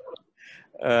note,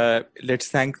 let's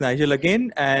thank Nigel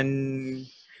again, and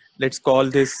let's call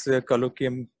this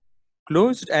colloquium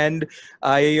closed. And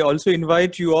I also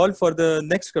invite you all for the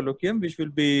next colloquium, which will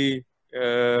be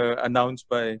announced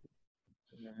by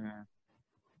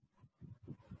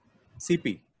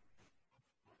CP.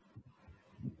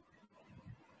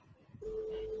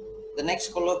 The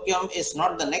next colloquium is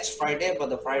not the next Friday,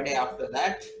 but the Friday after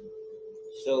that.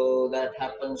 So that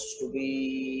happens to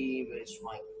be, where's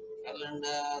my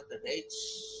calendar, the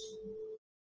dates?